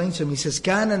ﷺ explains to him, he says,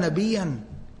 كَانَ نَبِيًّا.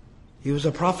 He was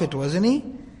a prophet, wasn't he?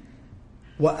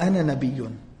 وَأَنَا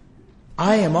نَبِيٌّ.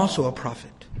 I am also a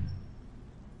prophet.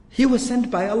 He was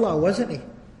sent by Allah, wasn't he?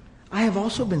 I have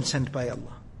also been sent by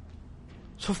Allah.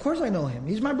 So of course I know him.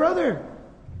 He's my brother.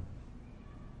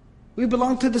 We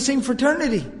belong to the same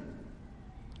fraternity.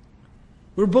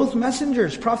 We're both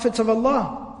messengers, prophets of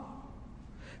Allah.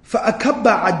 فَأَكَبَّ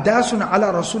عَدَّاسٌ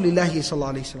عَلَى رَسُولِ اللَّهِ صَلَّى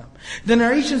اللَّهِ عَلَيْهِ وسلم. The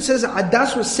narration says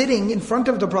Addas was sitting in front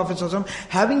of the Prophet sallallahu alaihi wasallam,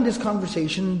 having this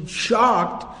conversation,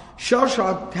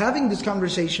 shell-shocked, having this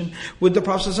conversation with the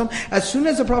Prophet sallallahu alaihi wasallam. As soon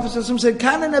as the Prophet sallallahu alaihi wasallam said,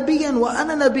 كَانَ نَبِيًّا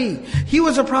وَأَنَا نَبِيٌّ. He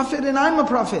was a prophet and I'm a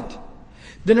prophet.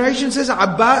 The narration says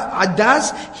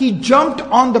Addas, he jumped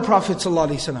on the Prophet sallallahu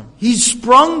alaihi wasallam. He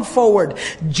sprung forward,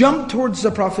 jumped towards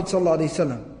the Prophet sallallahu alaihi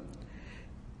wasallam.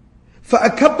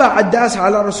 فَأَكَبَّ عَدَّاسَ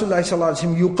عَلَى رَسُولِ اللَّهِ صَلَّى اللَّهِ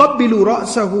عَلَيْهِ وسلم يُقَبِّلُ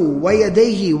رَأْسَهُ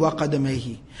وَيَدَيْهِ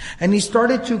وَقَدَمَيْهِ. And he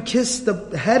started to kiss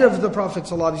the head of the Prophet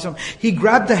sallallahu alaihi wasallam. He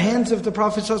grabbed the hands of the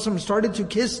Prophet sallallahu alaihi wasallam, started to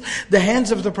kiss the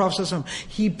hands of the Prophet sallallahu alaihi wasallam.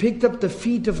 He picked up the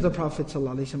feet of the Prophet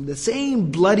sallallahu alaihi wasallam, the same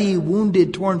bloody,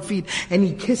 wounded, torn feet, and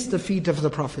he kissed the feet of the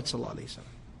Prophet sallallahu alaihi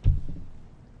wasallam.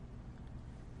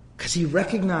 Because he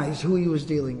recognized who he was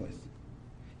dealing with.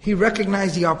 He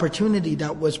recognized the opportunity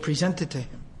that was presented to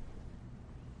him.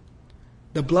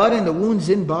 The blood and the wounds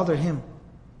didn't bother him.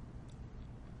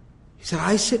 He said,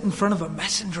 I sit in front of a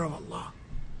messenger of Allah.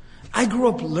 I grew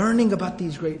up learning about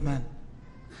these great men.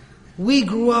 We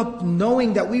grew up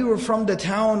knowing that we were from the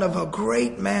town of a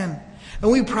great man.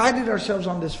 And we prided ourselves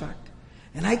on this fact.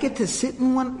 And I get to sit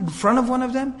in front of one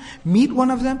of them, meet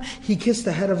one of them. He kissed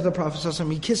the head of the Prophet ﷺ.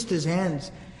 He kissed his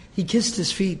hands. He kissed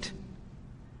his feet.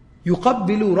 يُقَبِّلُ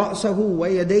رَأْسَهُ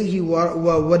وَيَدَيْهِ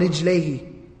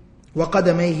وَرِجْلَيْهِ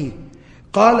وَقَدَمَيْهِ.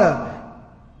 قال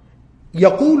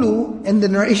يقول, and the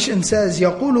narration says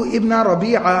يقول ابن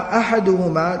ربيعة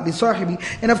أحدهما لصاحبي.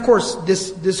 And of course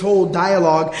this whole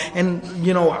dialogue and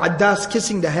Addas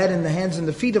kissing the head and the hands and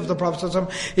the feet of the Prophet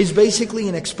ﷺ is basically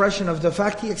an expression of the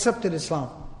fact he accepted Islam.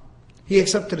 He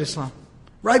accepted Islam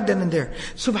right then and there.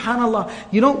 Subhanallah.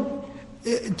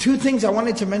 Two things I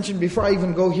wanted to mention before I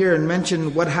even go here and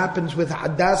mention what happens with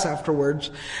Addas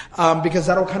afterwards, because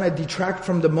that'll kind of detract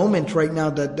from the moment right now,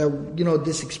 that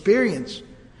this experience,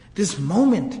 this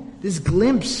moment, this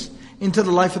glimpse into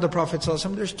the life of the Prophet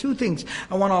ﷺ. There's two things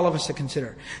I want all of us to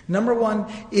consider. Number one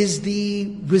is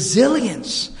the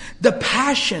resilience, the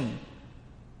passion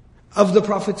of the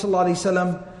Prophet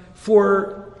ﷺ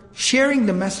for sharing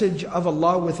the message of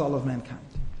Allah with all of mankind.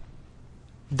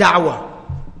 Da'wah.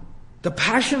 The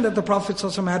passion that the Prophet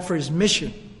ﷺ had for his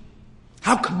mission.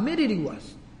 How committed he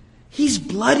was. He's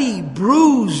bloody,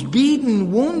 bruised,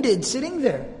 beaten, wounded, sitting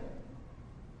there.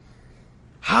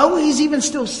 How he's even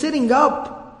still sitting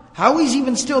up, how he's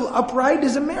even still upright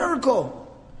is a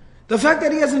miracle. The fact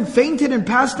that he hasn't fainted and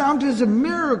passed out is a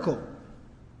miracle.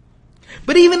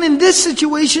 But even in this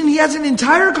situation, he has an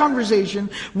entire conversation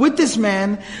with this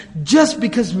man just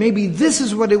because maybe this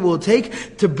is what it will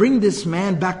take to bring this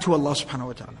man back to Allah subhanahu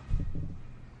wa ta'ala.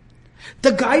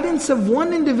 The guidance of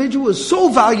one individual is so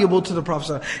valuable to the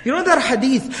Prophet. You know that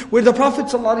hadith where the Prophet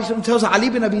ﷺ tells Ali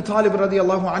bin Abi Talib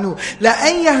radiyallahu anhu,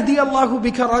 لَأَنْ يَهْدِيَ اللَّهُ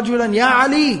بِكَ رَجُلًا يَا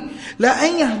عَلِي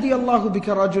لَأَنْ يَهْدِيَ اللَّهُ بِكَ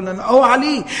رَجُلًا O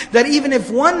Ali, that even if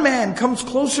one man comes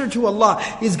closer to Allah,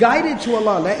 is guided to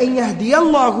Allah, لَأَنْ يَهْدِيَ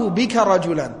اللَّهُ بِكَ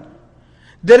رَجُلًا,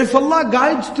 that if Allah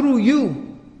guides through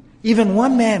you, even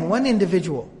one man, one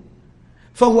individual,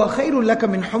 فَهُوَ خَيْرٌ لَكَ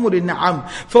مِنْ حُمُرِ النَّعَامِ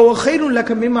فَهُوَ خَيْرٌ لَكَ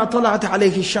مِمَّا طَلَعَتْ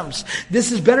عَلَيْهِ الشَّمْسِ.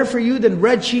 This is better for you than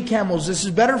red she-camels. This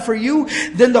is better for you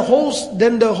than the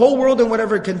whole world and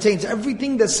whatever it contains.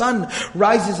 Everything the sun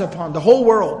rises upon, the whole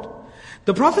world.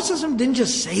 The Prophet ﷺ didn't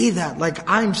just say that like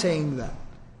I'm saying that.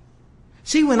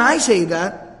 See, when I say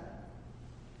that,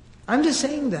 I'm just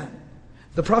saying that.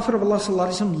 The Prophet of Allah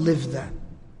ﷺ lived that.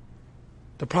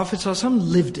 The Prophet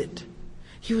ﷺ lived it.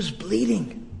 He was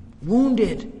bleeding,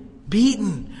 wounded,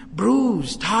 beaten,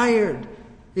 bruised, tired,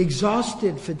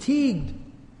 exhausted, fatigued.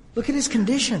 Look at his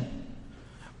condition.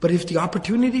 But if the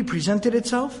opportunity presented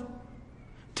itself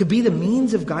to be the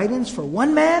means of guidance for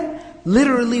one man,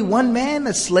 literally one man,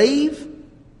 a slave,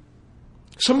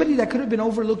 somebody that could have been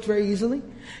overlooked very easily,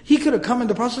 he could have come and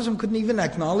the Prophet ﷺ couldn't even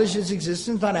acknowledge his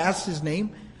existence, not ask his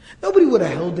name. Nobody would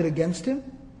have held it against him.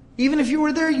 Even if you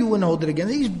were there, you wouldn't hold it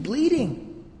against him. He's bleeding.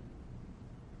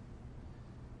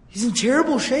 He's in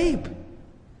terrible shape.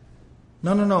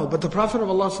 No. But the Prophet of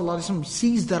Allah ﷺ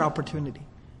seized that opportunity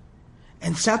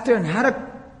and sat there and had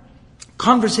a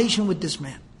conversation with this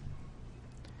man.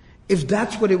 If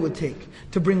that's what it would take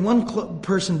to bring one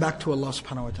person back to Allah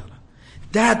subhanahu wa ta'ala.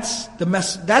 That's the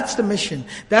mission.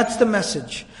 That's the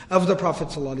message of the Prophet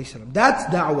ﷺ. That's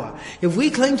da'wah. If we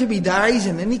claim to be da'is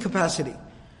in any capacity,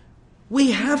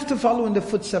 we have to follow in the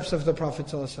footsteps of the Prophet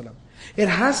ﷺ. It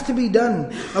has to be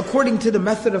done according to the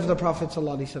method of the Prophet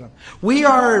ﷺ. We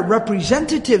are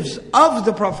representatives of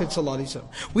the Prophet ﷺ.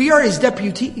 We are his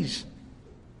deputies.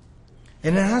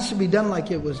 And it has to be done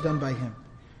like it was done by him.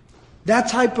 That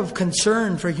type of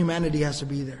concern for humanity has to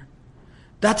be there.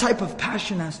 That type of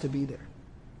passion has to be there.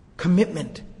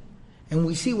 Commitment. And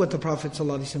we see what the Prophet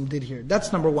ﷺ did here.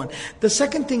 That's number one. The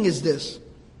second thing is this.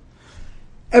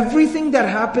 Everything that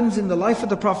happens in the life of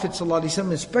the Prophet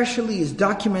ﷺ, especially is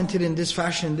documented in this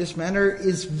fashion, in this manner,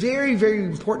 is very, very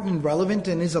important and relevant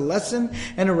and is a lesson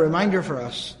and a reminder for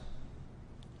us.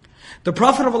 The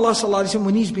Prophet of Allah ﷺ,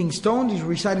 when he's being stoned, he's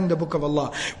reciting the book of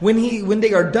Allah. When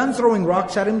they are done throwing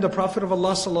rocks at him, the Prophet of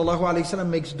Allah ﷺ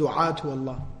makes dua to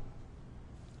Allah.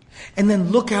 And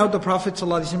then look how the Prophet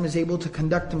ﷺ is able to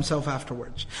conduct himself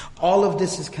afterwards. All of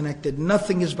this is connected.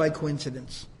 Nothing is by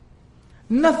coincidence.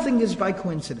 Nothing is by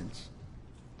coincidence.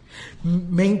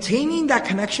 Maintaining that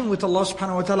connection with Allah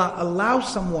subhanahu wa ta'ala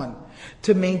allows someone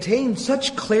to maintain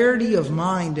such clarity of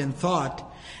mind and thought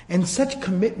and such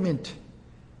commitment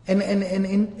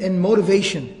and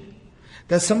motivation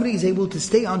that somebody is able to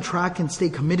stay on track and stay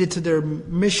committed to their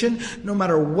mission no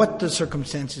matter what the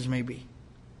circumstances may be.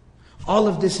 All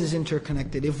of this is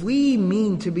interconnected. If we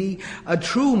mean to be a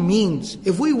true means,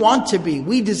 if we want to be,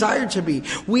 we desire to be,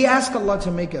 we ask Allah to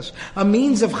make us a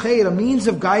means of khair, a means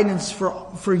of guidance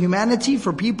for humanity,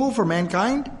 for people, for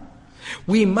mankind,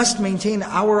 we must maintain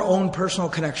our own personal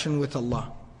connection with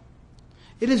Allah.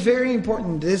 It is very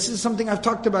important. This is something I've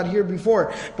talked about here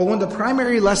before. But one of the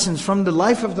primary lessons from the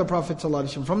life of the Prophet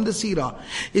ﷺ, from the Seerah,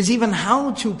 is even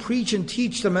how to preach and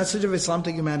teach the message of Islam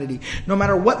to humanity. No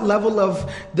matter what level of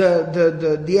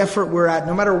the effort we're at,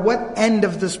 no matter what end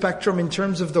of the spectrum in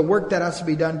terms of the work that has to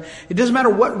be done, it doesn't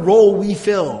matter what role we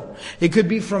fill. It could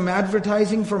be from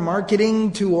advertising, from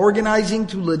marketing, to organizing,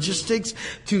 to logistics,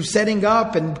 to setting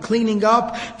up and cleaning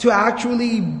up, to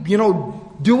actually,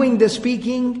 doing the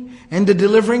speaking and the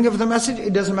delivering of the message.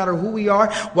 It doesn't matter who we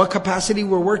are, what capacity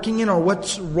we're working in, or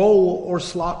what role or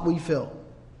slot we fill.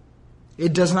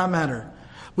 It does not matter.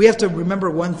 We have to remember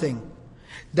one thing,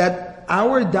 that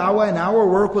our da'wah and our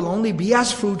work will only be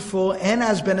as fruitful and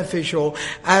as beneficial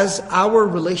as our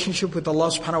relationship with Allah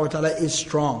subhanahu wa ta'ala is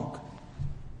strong.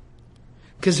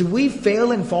 Because if we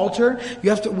fail and falter, we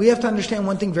have to understand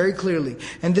one thing very clearly.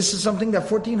 And this is something that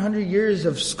 1400 years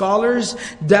of scholars,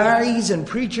 da'is and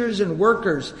preachers and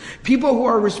workers, people who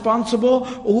are responsible,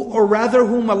 or rather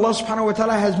whom Allah subhanahu wa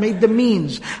ta'ala has made the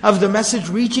means of the message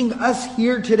reaching us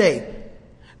here today.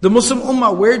 The Muslim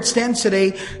Ummah, where it stands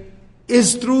today,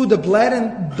 is through the blood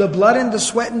and the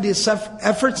sweat and the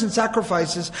efforts and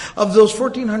sacrifices of those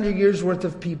 1400 years worth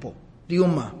of people, the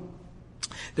Ummah.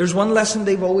 There's one lesson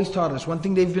they've always taught us. One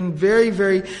thing they've been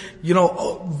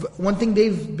one thing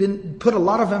they've been put a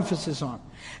lot of emphasis on.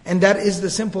 And that is the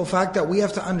simple fact that we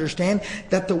have to understand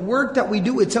that the work that we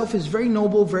do itself is very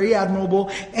noble, very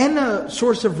admirable, and a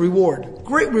source of reward.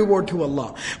 Great reward to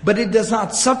Allah. But it does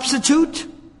not substitute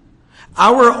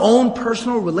our own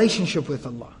personal relationship with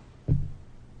Allah.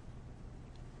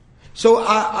 So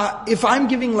if I'm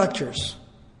giving lectures,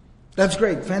 that's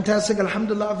great, fantastic,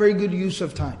 alhamdulillah, very good use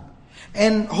of time.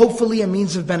 And hopefully a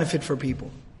means of benefit for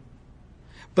people.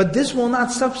 But this will not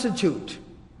substitute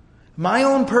my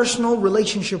own personal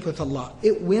relationship with Allah.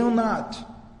 It will not.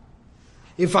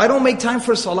 If I don't make time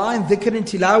for salah and dhikr and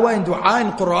tilawah and dua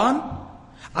and Quran,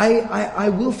 I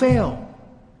will fail.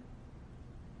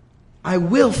 I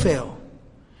will fail.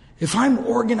 If I'm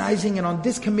organizing and on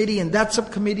this committee and that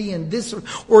subcommittee and this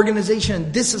organization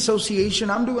and this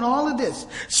association, I'm doing all of this,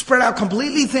 spread out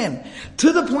completely thin,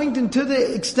 to the point and to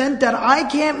the extent that I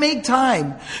can't make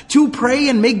time to pray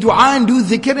and make dua and do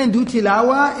dhikr and do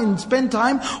tilawah and spend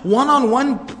time,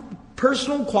 one-on-one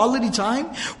personal quality time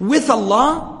with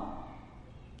Allah,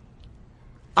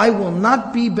 I will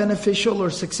not be beneficial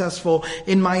or successful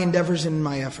in my endeavors and in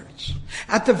my efforts.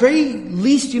 At the very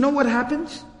least, you know what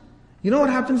happens? You know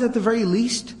what happens at the very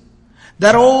least?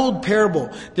 That old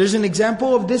parable. There's an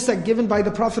example of this that given by the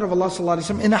Prophet of Allah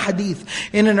ﷺ in a hadith,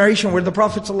 in a narration where the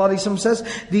Prophet ﷺ says,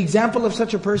 the example of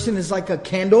such a person is like a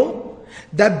candle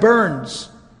that burns.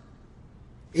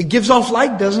 It gives off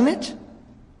light, doesn't it?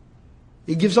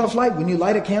 It gives off light. When you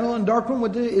light a candle in a dark room,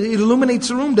 it illuminates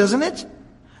the room, doesn't it?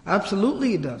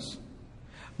 Absolutely it does.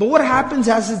 But what happens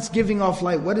as it's giving off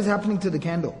light? What is happening to the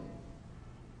candle?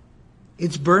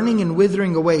 It's burning and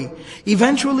withering away.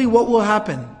 Eventually what will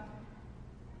happen?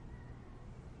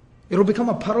 It'll become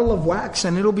a puddle of wax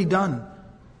and it'll be done.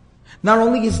 Not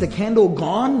only is the candle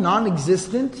gone,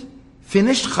 non-existent,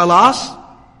 finished, khalas,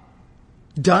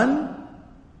 done,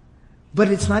 but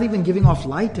it's not even giving off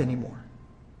light anymore.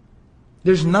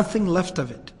 There's nothing left of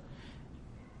it.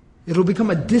 It'll become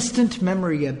a distant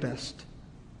memory at best.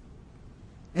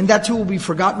 And that too will be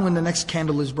forgotten when the next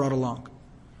candle is brought along.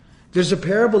 There's a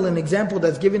parable, an example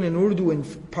that's given in Urdu, in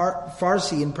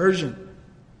Farsi, in Persian,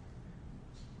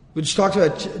 which talks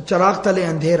about charaq tale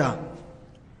andhera.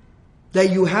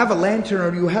 That you have a lantern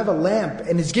or you have a lamp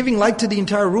and it's giving light to the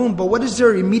entire room, but what is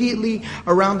there immediately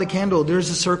around the candle? There's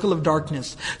a circle of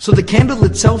darkness. So the candle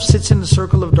itself sits in the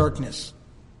circle of darkness,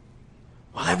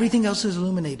 while everything else is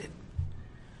illuminated.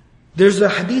 There's a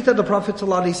hadith of the Prophet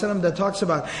ﷺ that talks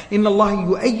about, إِنَّ اللَّهِ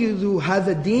يُؤَيِّدُ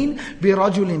هَذَا الدِّينَ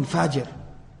بِرَجُلٍ فَاجِرٍ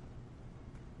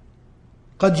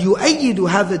قَدْ يُؤَيِّدُ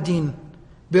هَذَا الدِّينَ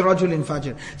بِرَجُلٍ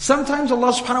فَاجِرٍ. Sometimes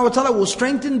Allah subhanahu wa ta'ala will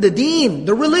strengthen the deen,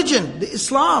 the religion, the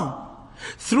Islam,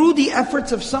 through the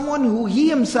efforts of someone who he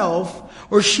himself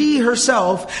or she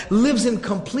herself lives in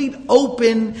complete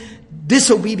open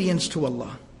disobedience to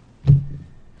Allah.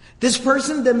 This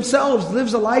person themselves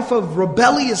lives a life of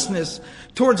rebelliousness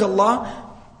towards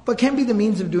Allah, but can be the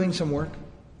means of doing some work.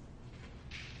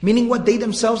 Meaning what they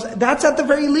themselves, that's at the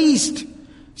very least.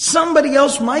 Somebody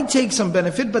else might take some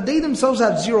benefit, but they themselves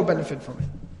have zero benefit from it.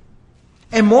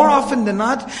 And more often than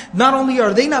not only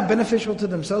are they not beneficial to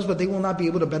themselves, but they will not be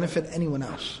able to benefit anyone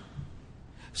else.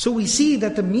 So we see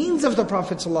that the means of the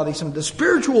Prophet ﷺ, the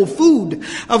spiritual food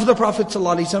of the Prophet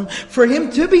ﷺ, for him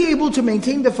to be able to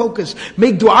maintain the focus,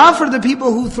 make dua for the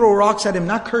people who throw rocks at him,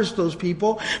 not curse those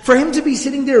people, for him to be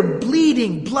sitting there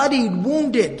bleeding, bloodied,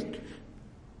 wounded,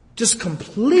 just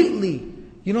completely,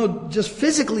 just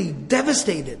physically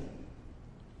devastated.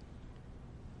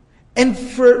 And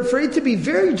for it to be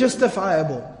very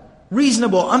justifiable,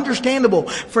 reasonable, understandable,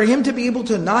 for him to be able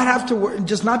to not have to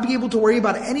just not be able to worry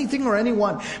about anything or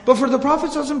anyone, but for the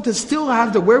Prophet ﷺ to still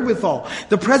have the wherewithal,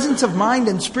 the presence of mind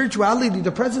and spirituality,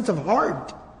 the presence of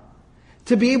heart,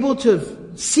 to be able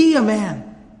to see a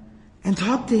man and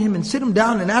talk to him and sit him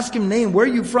down and ask him name, where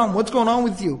are you from, what's going on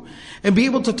with you, and be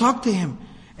able to talk to him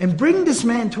and bring this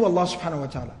man to Allah subhanahu wa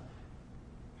ta'ala.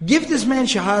 Give this man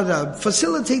shahada,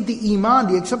 facilitate the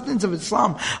iman, the acceptance of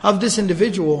Islam of this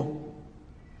individual.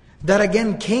 That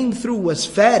again came through, was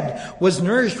fed, was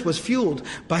nourished, was fueled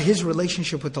by his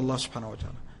relationship with Allah subhanahu wa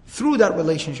ta'ala. Through that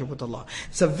relationship with Allah.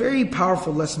 It's a very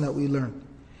powerful lesson that we learn.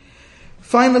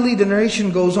 Finally, the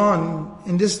narration goes on,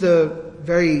 and this is the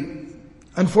very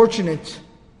unfortunate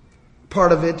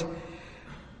part of it.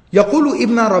 يَقُولُ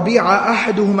إِبْنَ رَبِيعَ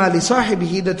أَحَدُهُمَا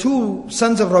لِصَاحِبِهِ. The two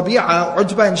sons of Rabi'a,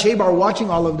 Utbah and Shayba, are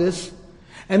watching all of this.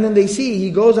 And then they see,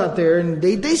 he goes out there, and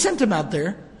they sent him out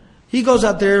there. He goes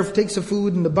out there, takes the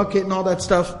food and the bucket and all that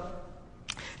stuff.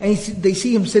 And they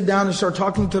see him sit down and start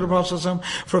talking to the Prophet ﷺ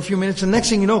for a few minutes. And next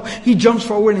thing you know, he jumps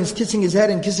forward and is kissing his head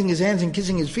and kissing his hands and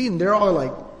kissing his feet. And they're all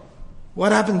like,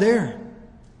 what happened there?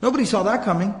 Nobody saw that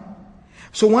coming.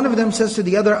 So one of them says to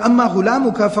the other, أَمَّا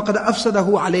غُلَامُكَ فَقَدْ أَفْسَدَهُ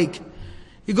عَلَيْكَ.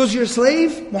 He goes, your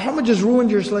slave? Muhammad just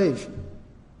ruined your slave.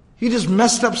 He just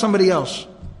messed up somebody else.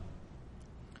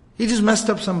 He just messed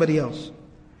up somebody else.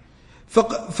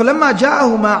 فَلَمَّا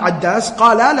جَاءَهُمَا عَدَّاسْ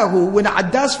قَالَا لَهُ. When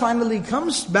Addas finally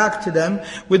comes back to them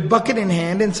with bucket in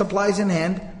hand and supplies in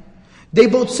hand, they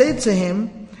both said to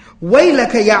him,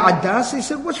 وَيْلَكَ يَا Addas. They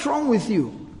said, what's wrong with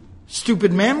you?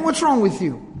 Stupid man, what's wrong with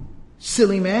you?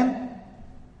 Silly man.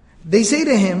 They say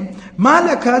to him, مَا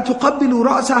لَكَ تُقَبِّلُ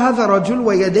رَأْسَ هَذَا رَجُلْ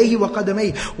وَيَدَيْهِ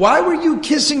وَقَدَمَيْهِ. Why were you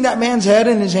kissing that man's head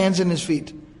and his hands and his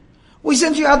feet? We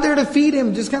sent you out there to feed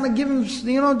him. Just kind of give him,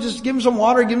 just give him some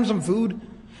water, give him some food.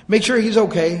 Make sure he's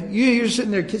okay. You're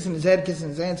sitting there kissing his head, kissing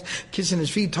his hands, kissing his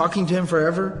feet, talking to him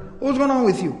forever. What's going on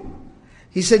with you?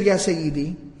 He said, Ya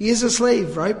Sayyidi. He is a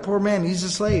slave, right? Poor man, he's a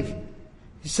slave.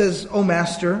 He says, Oh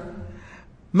Master,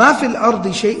 ما في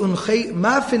الأرض شيء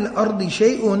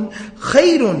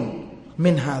خير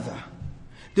من هذا.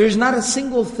 There's not a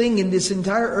single thing in this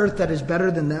entire earth that is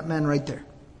better than that man right there.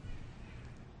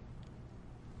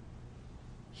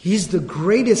 He's the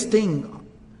greatest thing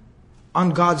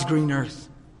on God's green earth.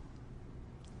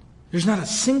 There's not a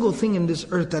single thing in this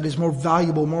earth that is more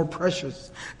valuable, more precious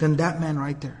than that man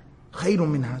right there. خير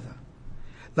من هذا.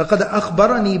 لقد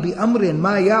أخبرني بأمر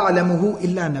ما يعلمه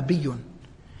إلا نبي.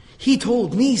 He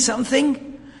told me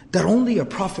something that only a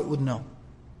prophet would know.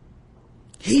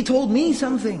 He told me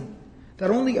something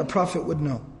that only a prophet would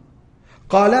know.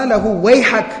 قال له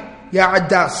ويحك يا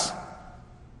عداس.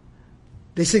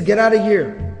 They said, get out of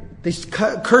here. They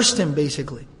cursed him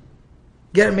basically.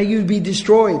 May you be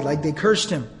destroyed, like they cursed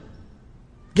him.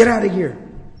 Get out of here.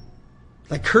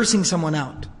 Like cursing someone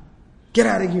out. Get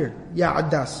out of here. Ya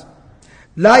Addas.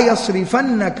 لا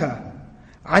يصرفنك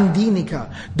عن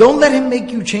دينك. Don't let him make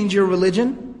you change your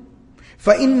religion.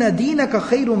 فإن دينك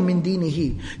خير من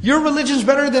دينه. Your religion is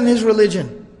better than his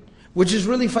religion. Which is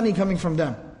really funny coming from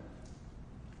them.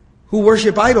 Who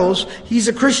worship idols. He's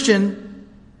a Christian.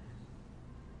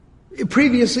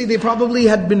 Previously, they probably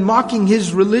had been mocking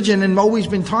his religion and always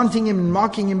been taunting him and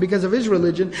mocking him because of his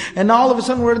religion. And now all of a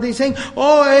sudden, what are they saying?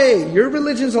 Oh, hey, your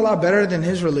religion's a lot better than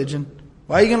his religion.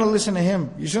 Why are you going to listen to him?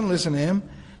 You shouldn't listen to him.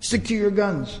 Stick to your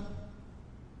guns.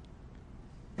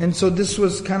 And so this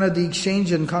was kind of the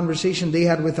exchange and conversation they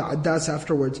had with Addas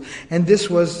afterwards. And this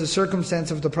was the circumstance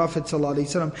of the Prophet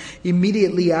ﷺ.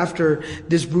 Immediately after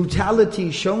this brutality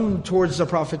shown towards the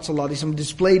Prophet ﷺ,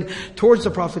 displayed towards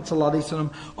the Prophet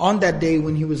ﷺ on that day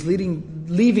when he was leaving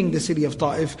the city of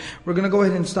Ta'if. We're going to go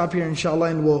ahead and stop here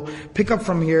inshallah and we'll pick up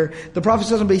from here. The Prophet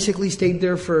ﷺ basically stayed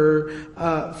there for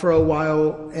a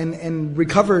while and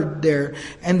recovered there.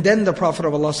 And then the Prophet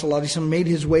of Allah ﷺ made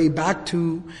his way back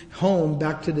to home,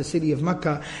 back to the city of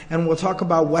Mecca, and we'll talk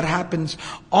about what happens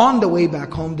on the way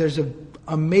back home. There's an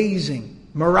amazing,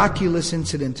 miraculous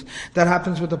incident that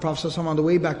happens with the Prophet ﷺ on the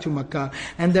way back to Mecca.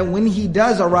 And then when he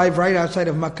does arrive right outside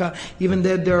of Mecca, even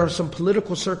there are some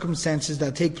political circumstances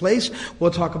that take place.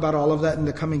 We'll talk about all of that in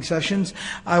the coming sessions.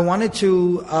 I wanted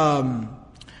to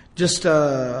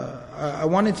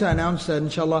announce that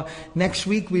inshallah next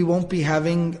week we won't be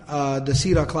having the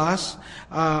Seerah class.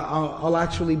 I'll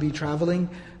actually be traveling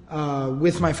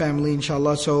with my family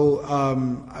inshallah, so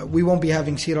we won't be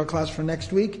having Seerah class for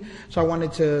next week. So I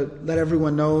wanted to let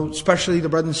everyone know, especially the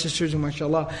brothers and sisters who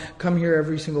mashallah come here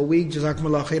every single week.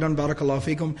 Jazakumullah khairan, barakallahu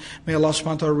feekum. May Allah subhanahu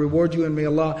wa ta'ala reward you, and may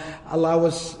Allah allow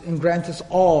us and grant us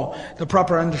all the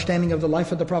proper understanding of the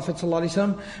life of the Prophet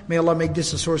ﷺ. May Allah make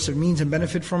this a source of means and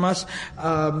benefit from us.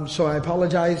 So I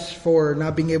apologize for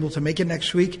not being able to make it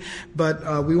next week,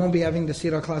 but we won't be having the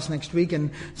Seerah class next week.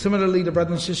 And similarly, the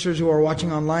brothers and sisters who are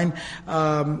watching online,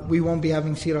 we won't be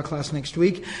having Seerah class next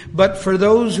week. But for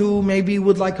those who maybe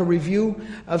would like a review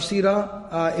of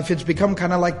Seerah, if it's become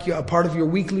kind of like a part of your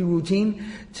weekly routine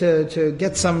to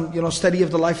get some study of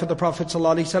the life of the Prophet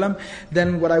ﷺ,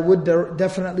 then what I would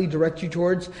definitely direct you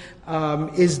towards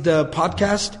is the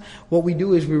podcast. What we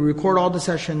do is we record all the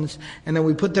sessions and then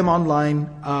we put them online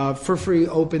for free,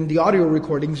 open. The audio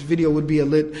recordings, video would be a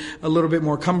little bit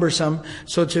more cumbersome.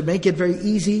 So to make it very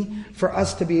easy for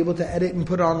us to be able to edit and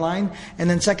put online, and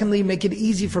then secondly, make it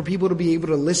easy for people to be able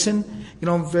to listen,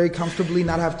 very comfortably,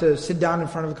 not have to sit down in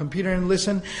front of a computer and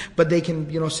listen, but they can,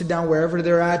 sit down wherever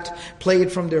they're at, play it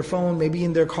from their phone, maybe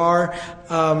in their car,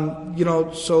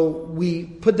 so we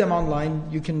put them online.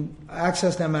 You can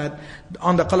access them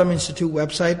on the Qalam Institute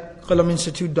website,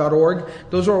 qalaminstitute.org.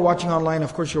 Those who are watching online,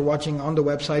 of course, you're watching on the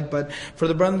website, but for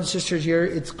the brothers and sisters here,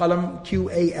 it's Qalam,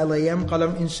 QALAM,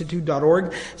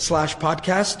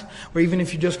 qalaminstitute.org/podcast, or even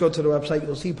if you just go to the website,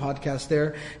 you'll see podcasts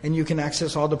there, and you can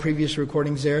access all the previous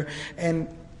recordings there. And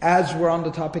as we're on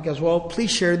the topic as well, please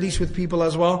share these with people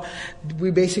as well. We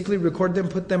basically record them,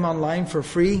 put them online for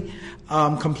free,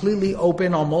 completely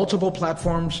open on multiple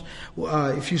platforms.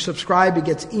 If you subscribe, it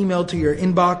gets emailed to your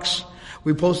inbox.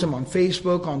 We post them on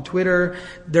Facebook, on Twitter.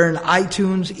 They're in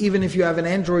iTunes. Even if you have an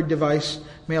Android device,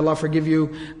 may Allah forgive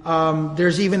you.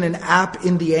 There's even an app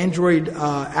in the Android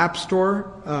App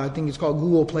Store. I think it's called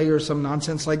Google Play or some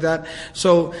nonsense like that.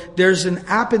 So there's an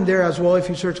app in there as well if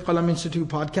you search Qalam Institute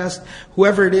Podcast.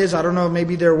 Whoever it is, I don't know,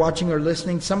 maybe they're watching or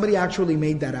listening. Somebody actually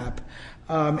made that app.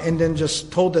 And then just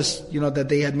told us, that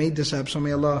they had made this app. So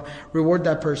may Allah reward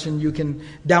that person. You can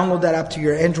download that app to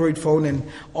your Android phone, and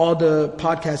all the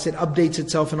podcasts, it updates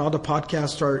itself, and all the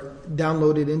podcasts are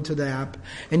downloaded into the app,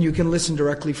 and you can listen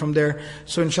directly from there.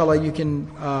 So inshallah, you can,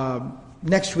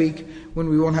 next week, when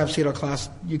we won't have Seerah class,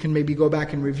 you can maybe go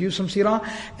back and review some Seerah.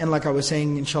 And like I was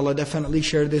saying, inshallah, definitely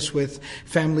share this with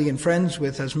family and friends,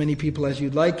 with as many people as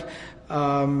you'd like.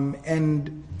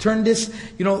 And turn this,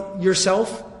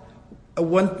 yourself.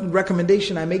 One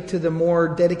recommendation I make to the more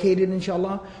dedicated,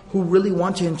 inshallah, who really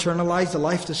want to internalize the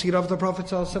life, the seerah of the Prophet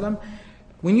ﷺ,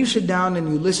 when you sit down and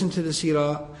you listen to the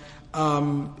seerah,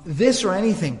 this or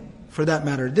anything for that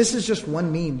matter, this is just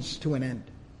one means to an end.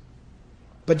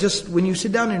 But just when you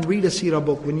sit down and read a seerah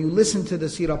book, when you listen to the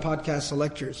seerah podcasts or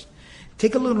lectures,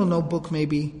 take a little notebook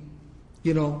maybe,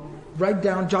 write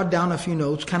down, jot down a few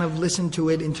notes, kind of listen to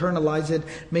it, internalize it,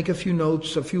 make a few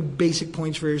notes, a few basic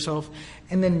points for yourself,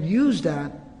 and then use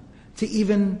that to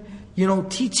even,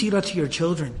 teach seerah to your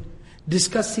children.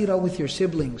 Discuss seerah with your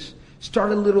siblings.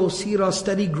 Start a little seerah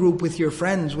study group with your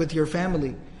friends, with your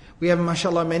family. We have,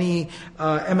 mashallah, many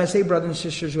MSA brothers and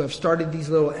sisters who have started these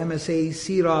little MSA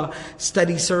seerah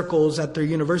study circles at their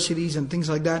universities and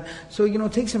things like that. So,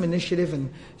 take some initiative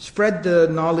and spread the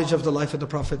knowledge of the life of the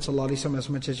Prophet ﷺ as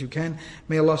much as you can.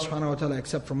 May Allah subhanahu wa ta'ala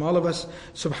accept from all of us.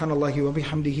 Subhanallahi wa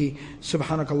bihamdihi,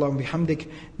 subhanakallahum bihamdik,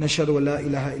 nashhadu wa la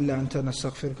ilaha illa anta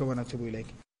nastaghfiruka wa natubu ilayk.